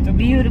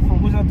 Beautiful.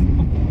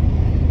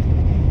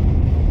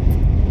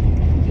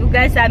 You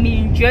guys, I'm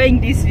enjoying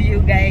this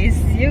view, guys.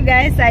 You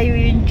guys, are you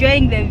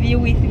enjoying the view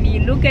with me?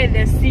 Look at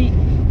the sea.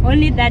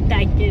 Only that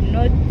I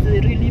cannot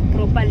really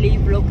properly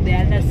vlog the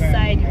other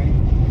side.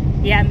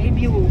 Yeah,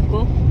 maybe we'll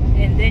go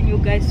and then you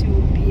guys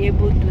will be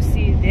able to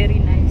see. Very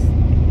nice.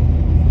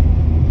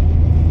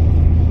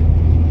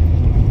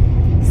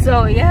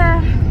 So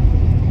yeah,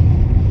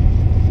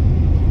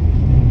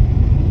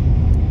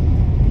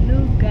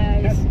 look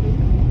guys, look.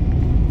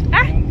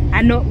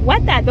 I know,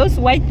 what are those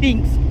white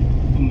things?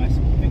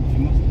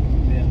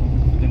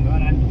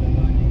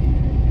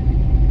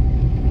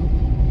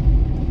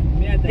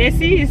 The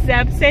sea is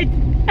upset.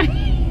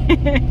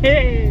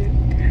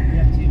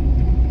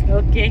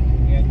 Okay,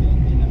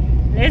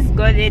 let's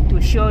go there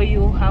to show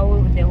you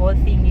how the whole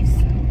thing is.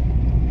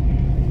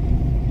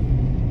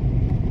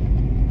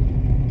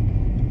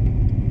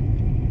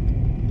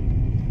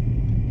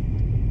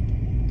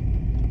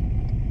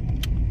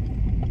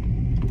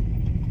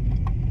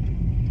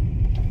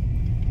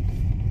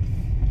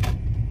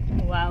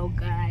 Wow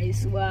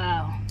guys,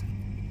 wow,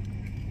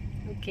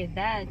 look at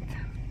that.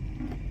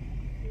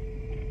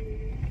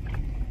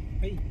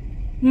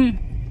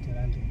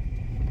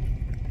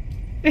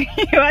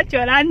 What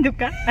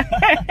Anduka?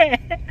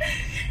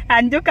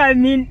 Anduka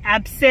mean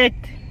upset.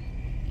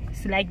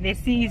 It's like the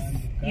sea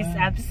is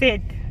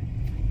upset.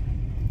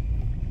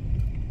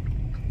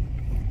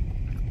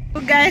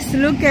 You guys,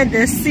 look at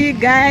the sea,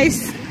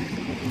 guys.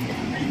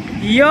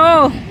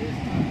 Yo.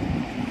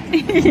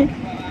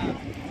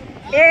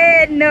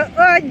 Hey, no,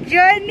 oh,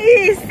 Johnny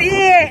is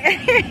here.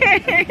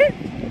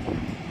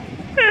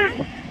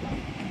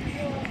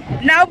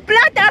 Now,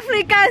 plant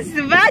Africans,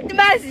 what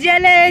must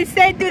Jelle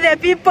say to the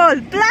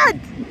people?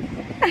 Plant!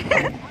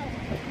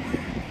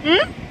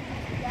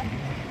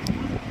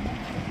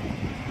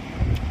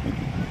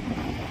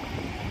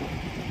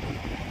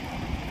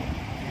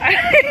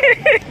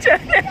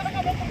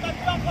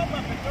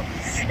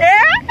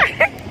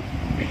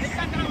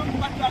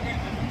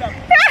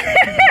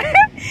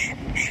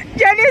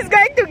 Johnny is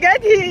going to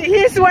get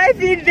his wife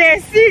in the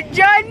sea.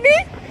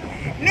 Johnny,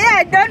 me,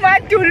 I don't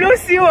want to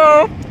lose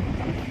you.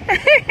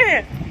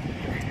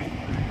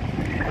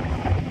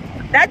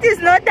 That is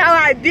not how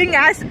I'm being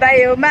asked by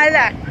your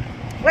mother.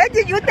 Where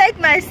did you take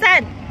my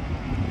son?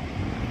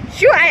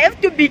 Sure, I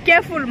have to be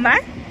careful,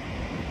 man.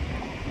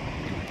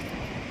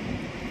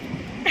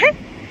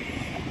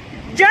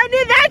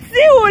 Johnny, that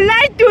sea will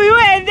lie to you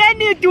and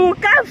then it will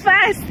come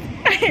fast.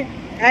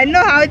 I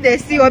know how the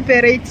sea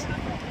operates.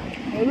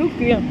 Oh, look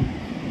here.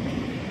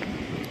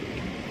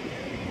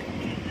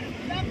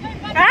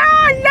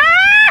 Oh, no!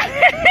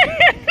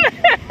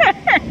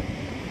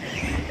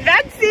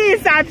 That sea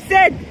is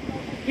upset.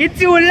 It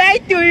will lie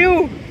to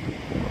you.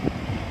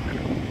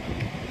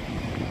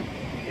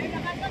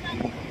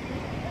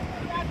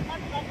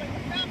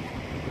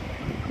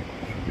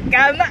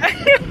 Come on.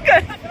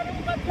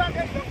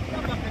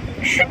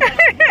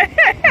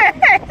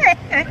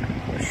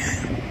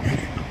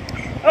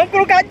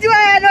 Uncle Kati,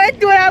 I know it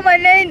to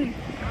Ramanen.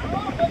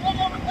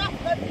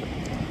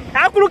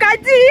 Uncle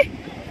Kati.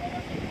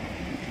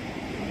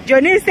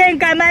 Johnny is saying,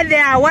 come on,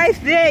 their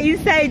wife there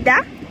inside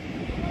that.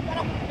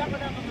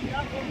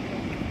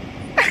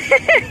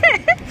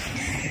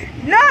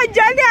 No,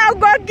 Johnny, I'll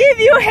go give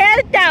you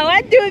helter.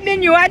 What do you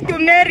mean you want to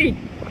marry?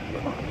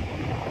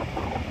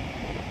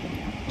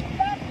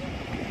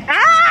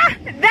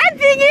 That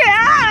thing is,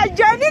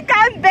 Johnny,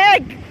 come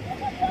back.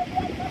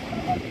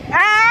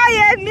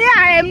 Yeah, me,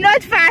 I am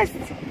not fast.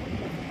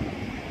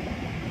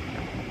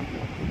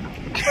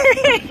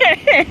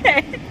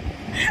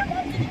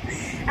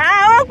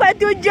 What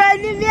to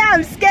Johnny, me,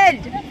 I'm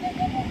scared.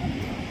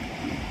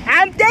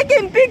 I'm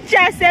taking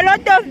pictures, a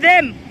lot of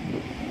them.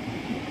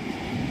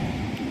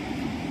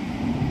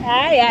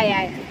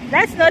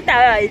 That's not how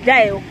I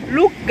die.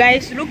 Look,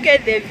 guys, look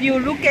at the view,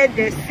 look at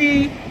the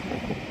sea.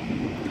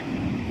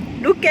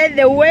 Look at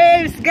the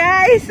waves,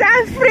 guys.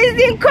 I'm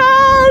freezing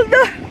cold.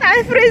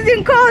 I'm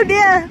freezing cold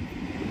here.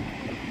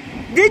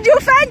 Did you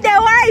find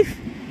the wife?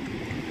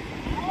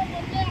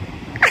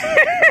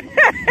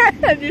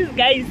 This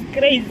guy is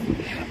crazy.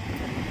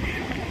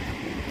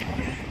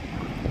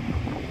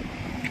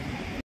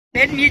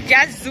 Let me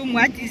just zoom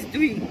what he's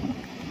doing.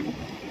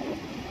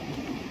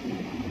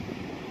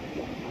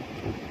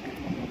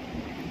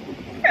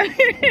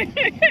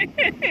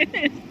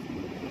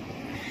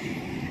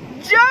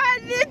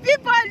 Johnny,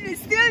 people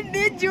still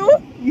need you.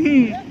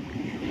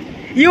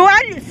 You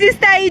want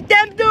Sister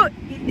Itembu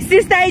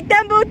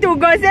to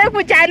go say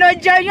kuchano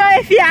jonyo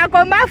efi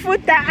ako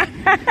mafuta.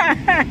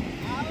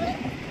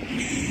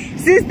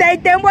 Sister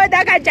Itembu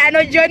ataka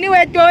chano Johnny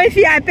wetu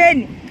efi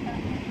apeni.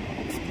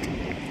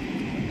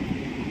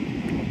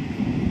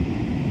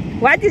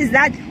 What is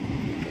that?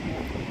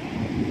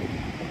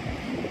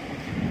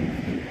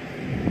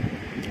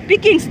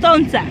 Picking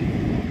stones, sir.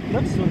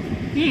 Not stones.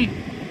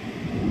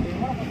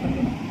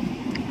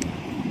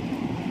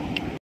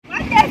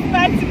 What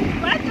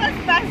does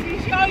Pastor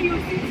show you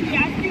since we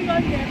are still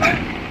on the road?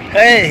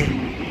 Hey.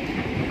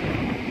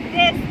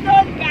 The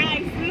stone,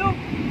 guys, look.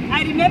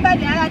 I remember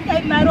the other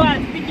time Maro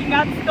was picking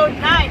up stones.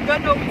 Now I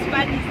don't know which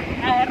one is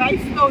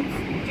rice stones.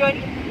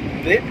 Johnny,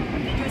 did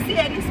you see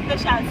any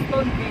special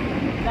stone there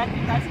that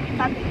we must pick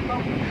up and go?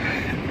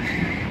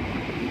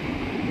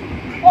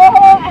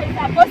 Oh, I'm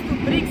supposed to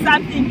bring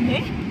something,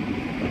 eh?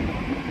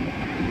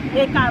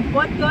 Like a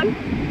bottle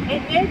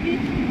and maybe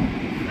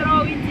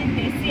throw it in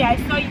the sea. I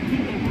saw it in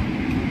the book.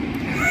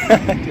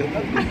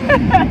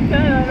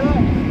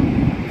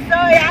 So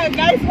yeah,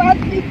 guys, one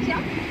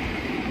picture.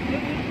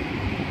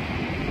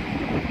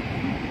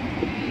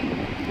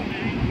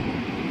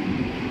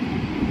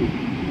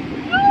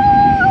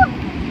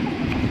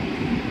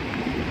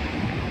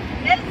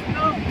 Let's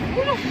go.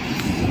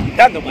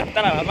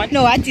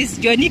 No, what is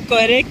Johnny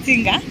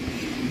correcting her?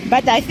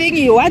 But I think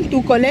he wants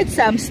to collect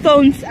some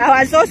stones.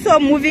 I was also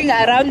moving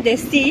around the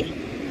sea.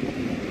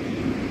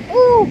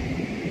 Ooh.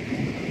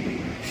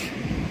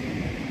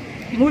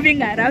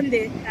 Moving around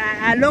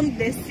along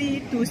the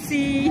sea to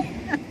see.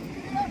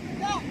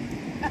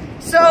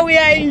 So we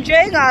are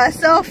enjoying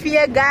ourselves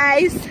here,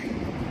 guys.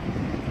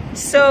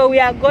 So we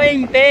are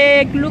going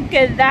back. Look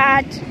at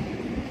that.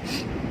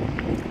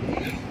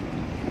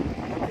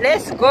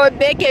 Let's go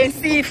back and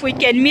see if we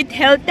can meet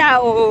Helter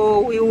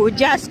or we will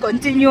just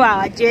continue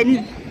our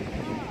journey.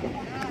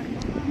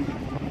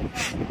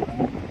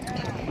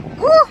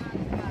 Woo.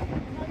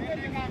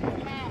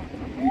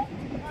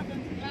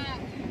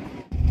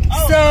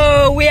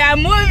 So we are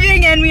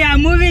moving and we are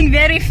moving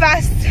very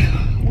fast.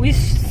 We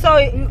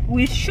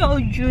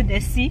showed you the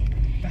sea.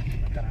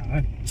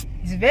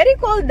 It's very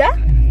cold, huh?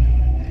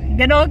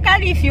 The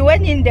local, if you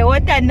went in the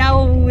water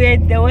now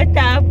with the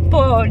water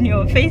pour on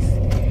your face.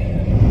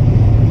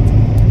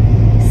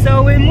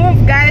 So we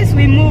move, guys,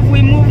 we move.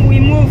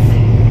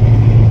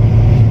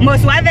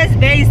 Walvis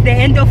Bay is the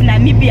end of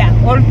Namibia.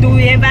 Or do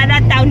we have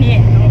another town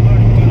here?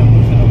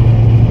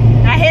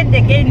 Ahead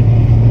again.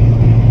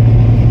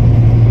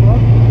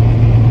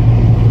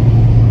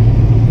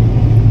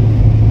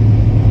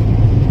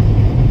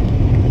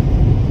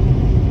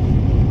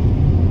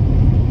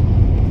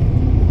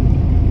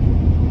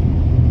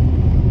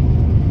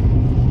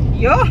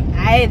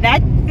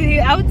 That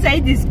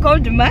outside is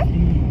cold, man.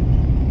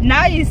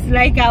 Now it's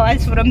like I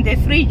was from the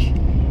fridge.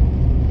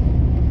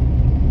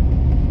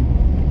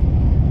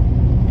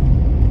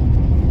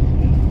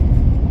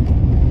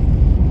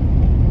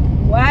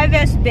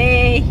 Walvis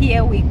Bay,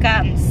 here we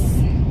comes.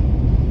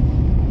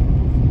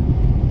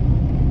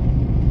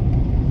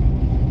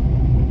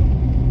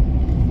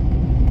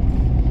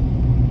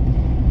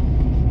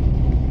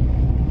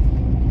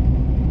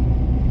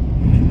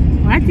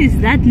 What is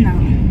that now?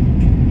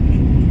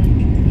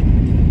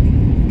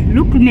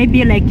 Look,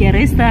 maybe like a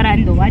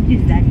restaurant. What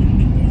is that?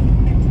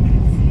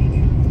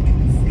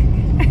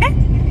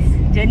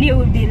 Johnny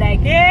will be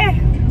like, eh,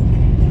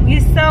 we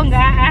song,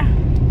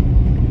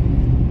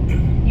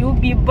 you'll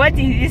be bored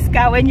in this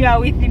car. When you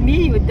are with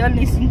me, you don't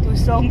listen to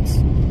songs.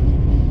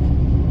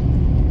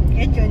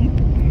 Hey, Johnny,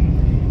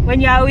 when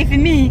you are with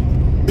me,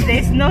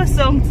 there's no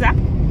songs, huh?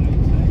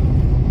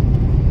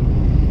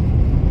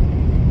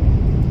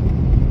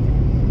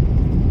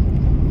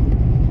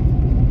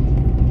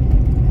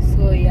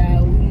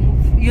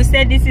 You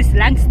said this is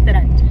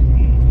Langstrand.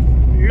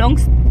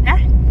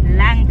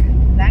 Langstrand.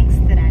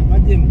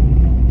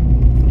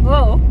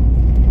 Oh,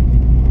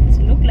 it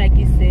looks like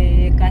it's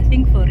a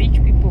thing for rich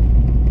people.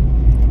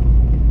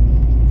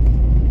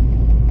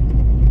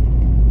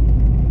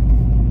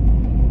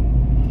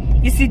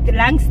 Is it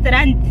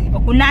Langstrand?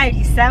 Okuna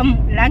is some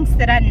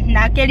Langstrand.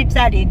 Na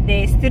Kelipsade,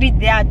 the street.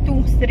 There are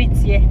two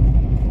streets here.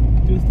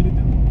 Two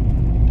streets.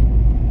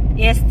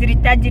 Yes,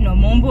 street Tadino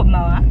Mombo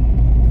Mawa.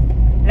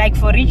 Like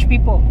for rich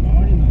people.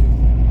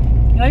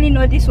 You only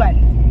know this one.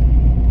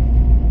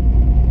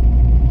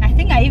 I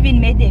think I even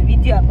made a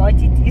video about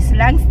it. It's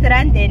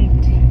Langstrand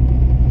and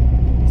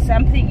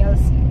something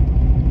else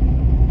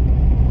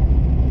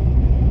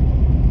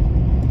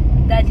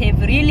that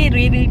have really,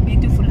 really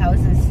beautiful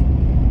houses.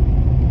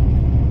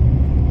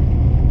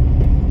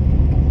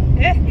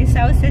 These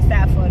houses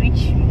are for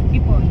rich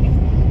people.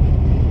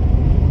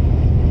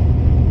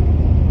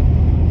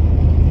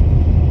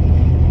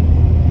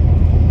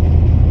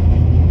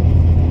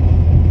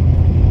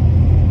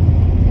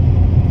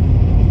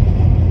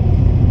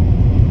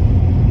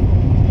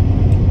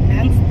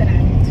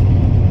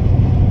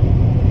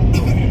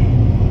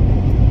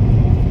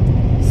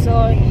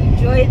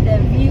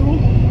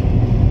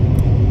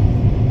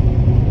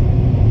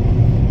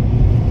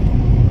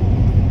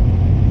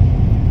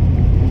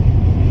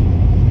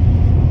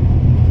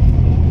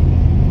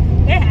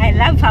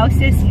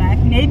 houses now.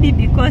 Maybe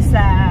because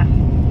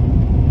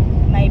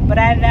my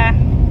brother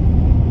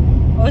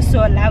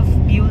also loves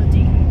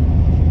building.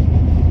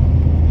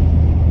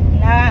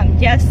 Now I'm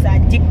just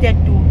addicted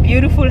to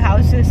beautiful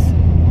houses.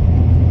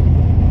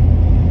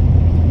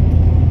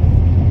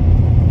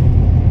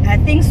 I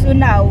think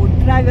soon I will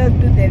travel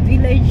to the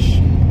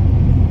village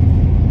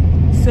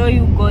so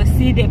you go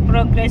see the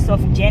progress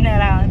of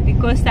general,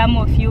 because some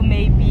of you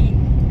maybe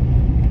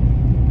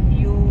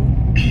you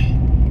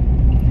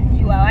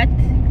are what?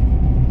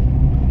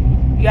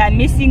 You are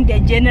missing the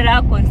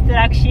general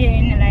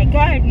construction, like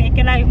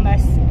Nekela, you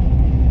must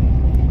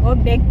go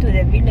back to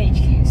the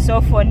village.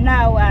 So for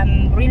now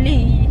I'm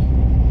really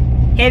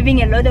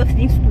having a lot of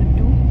things to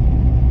do,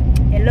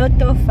 a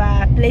lot of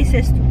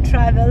places to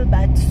travel,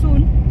 but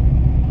soon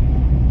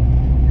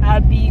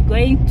I'll be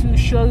going to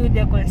show you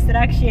the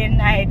construction.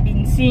 I've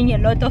been seeing a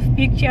lot of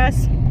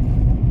pictures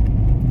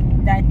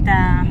that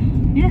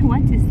yeah,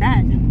 what is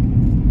that?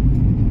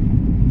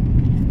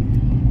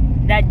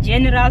 That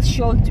general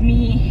showed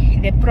me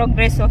the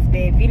progress of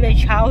the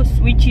village house,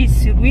 which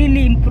is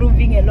really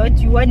improving a lot.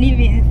 You won't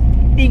even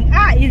think,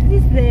 is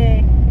this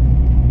the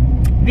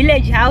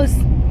village house?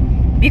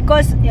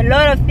 Because a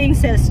lot of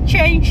things has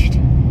changed.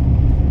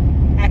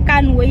 I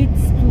can't wait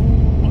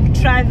to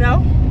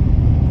travel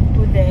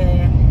to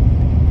the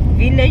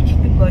village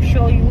to go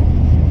show you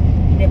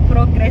the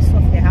progress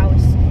of the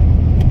house.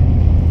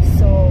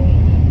 So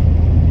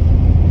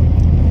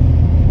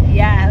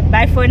yeah,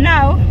 but for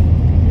now,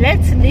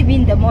 let's live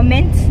in the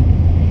moment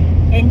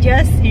and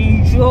just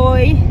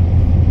enjoy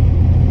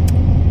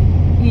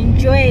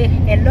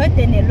a lot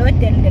and a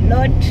lot and a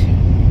lot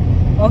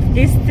of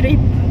this trip,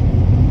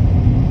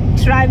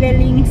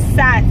 traveling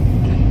south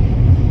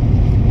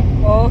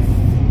of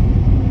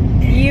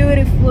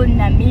beautiful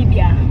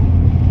Namibia.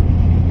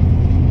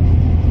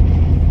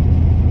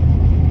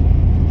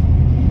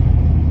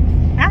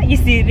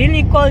 Is it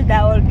really cold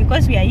or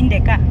because we are in the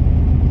car?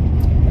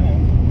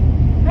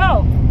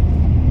 No.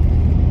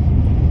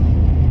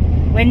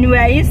 When we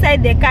are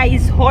inside the car,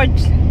 it's hot.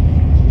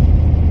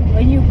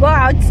 When you go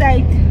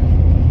outside,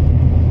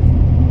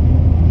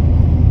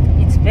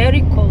 it's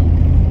very cold.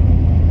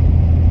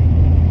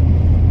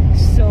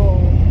 So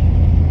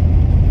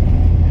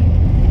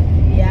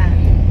yeah.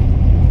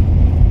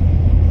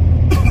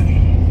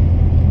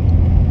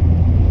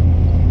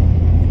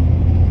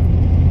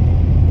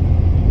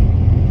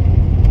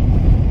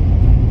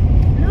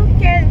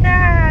 Look at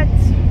that.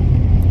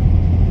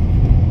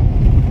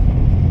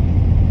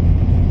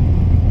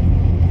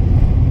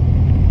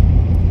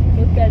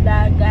 Look at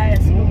that,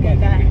 guys. Look at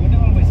that.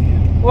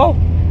 Oh,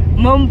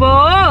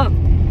 Mombo.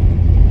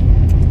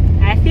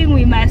 I think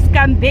we must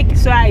come back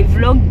so I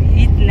vlogged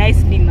it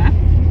nicely, ma.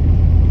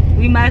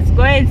 We must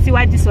go and see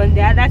what is on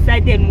the other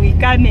side, and we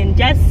come and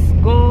just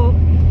go.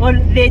 Or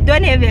they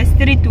don't have a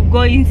street to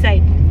go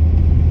inside.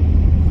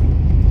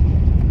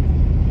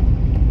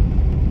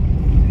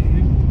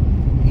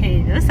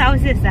 Hey, those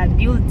houses are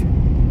built.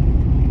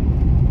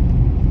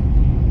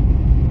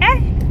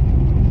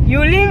 You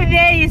live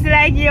there, it's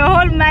like your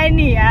whole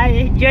money,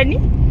 Johnny.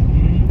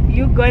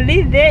 You go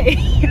live there.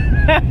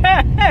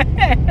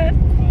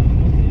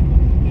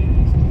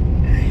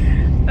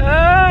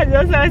 Oh,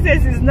 those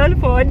houses is not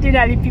for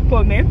ordinary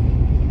people, man.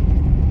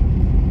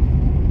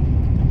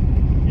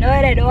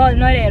 Not at all,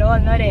 not at all,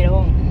 not at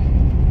all.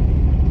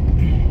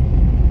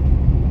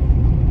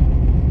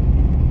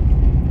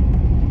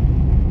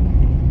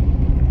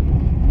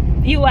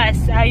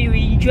 Viewers, are you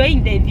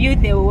enjoying the view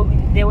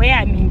the way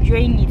I'm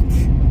enjoying it?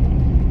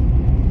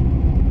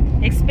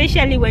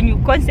 Especially when you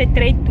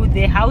concentrate to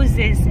the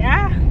houses.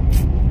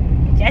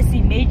 Just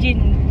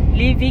imagine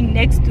living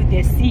next to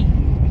the sea.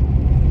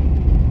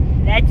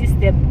 That is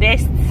the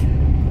best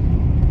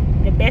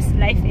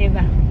life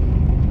ever.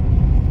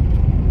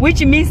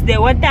 Which means the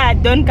water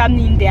don't come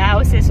in their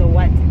houses or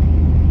what?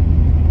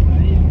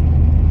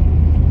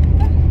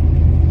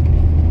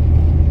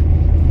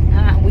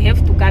 We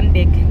have to come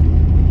back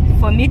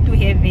for me to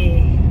have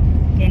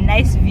a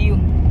nice view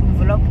to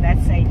vlog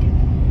that side.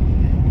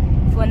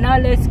 For now,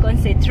 let's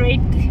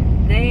concentrate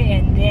there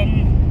and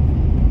then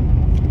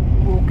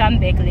we'll come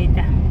back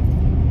later.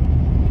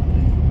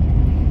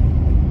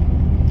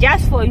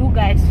 Just for you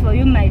guys, for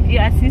you my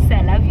viewers, since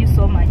I love you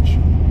so much.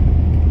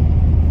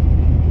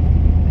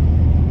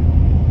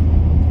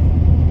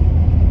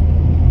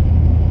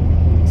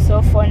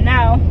 So for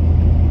now,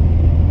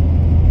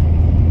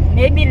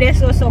 maybe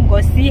let's also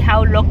go see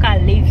how local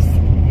lives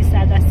this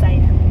other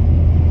side.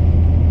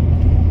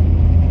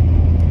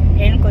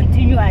 And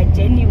continue our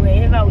journey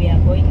wherever we are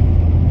going.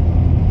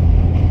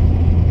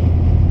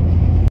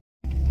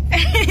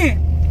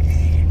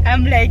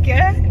 I'm like,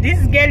 this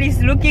girl is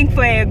looking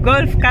for a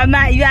golf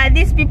camera. You are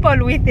these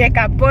people with a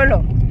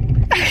capolo.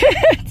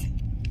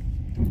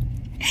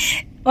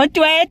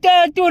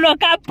 Otuaeto tu lo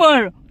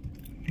capolo.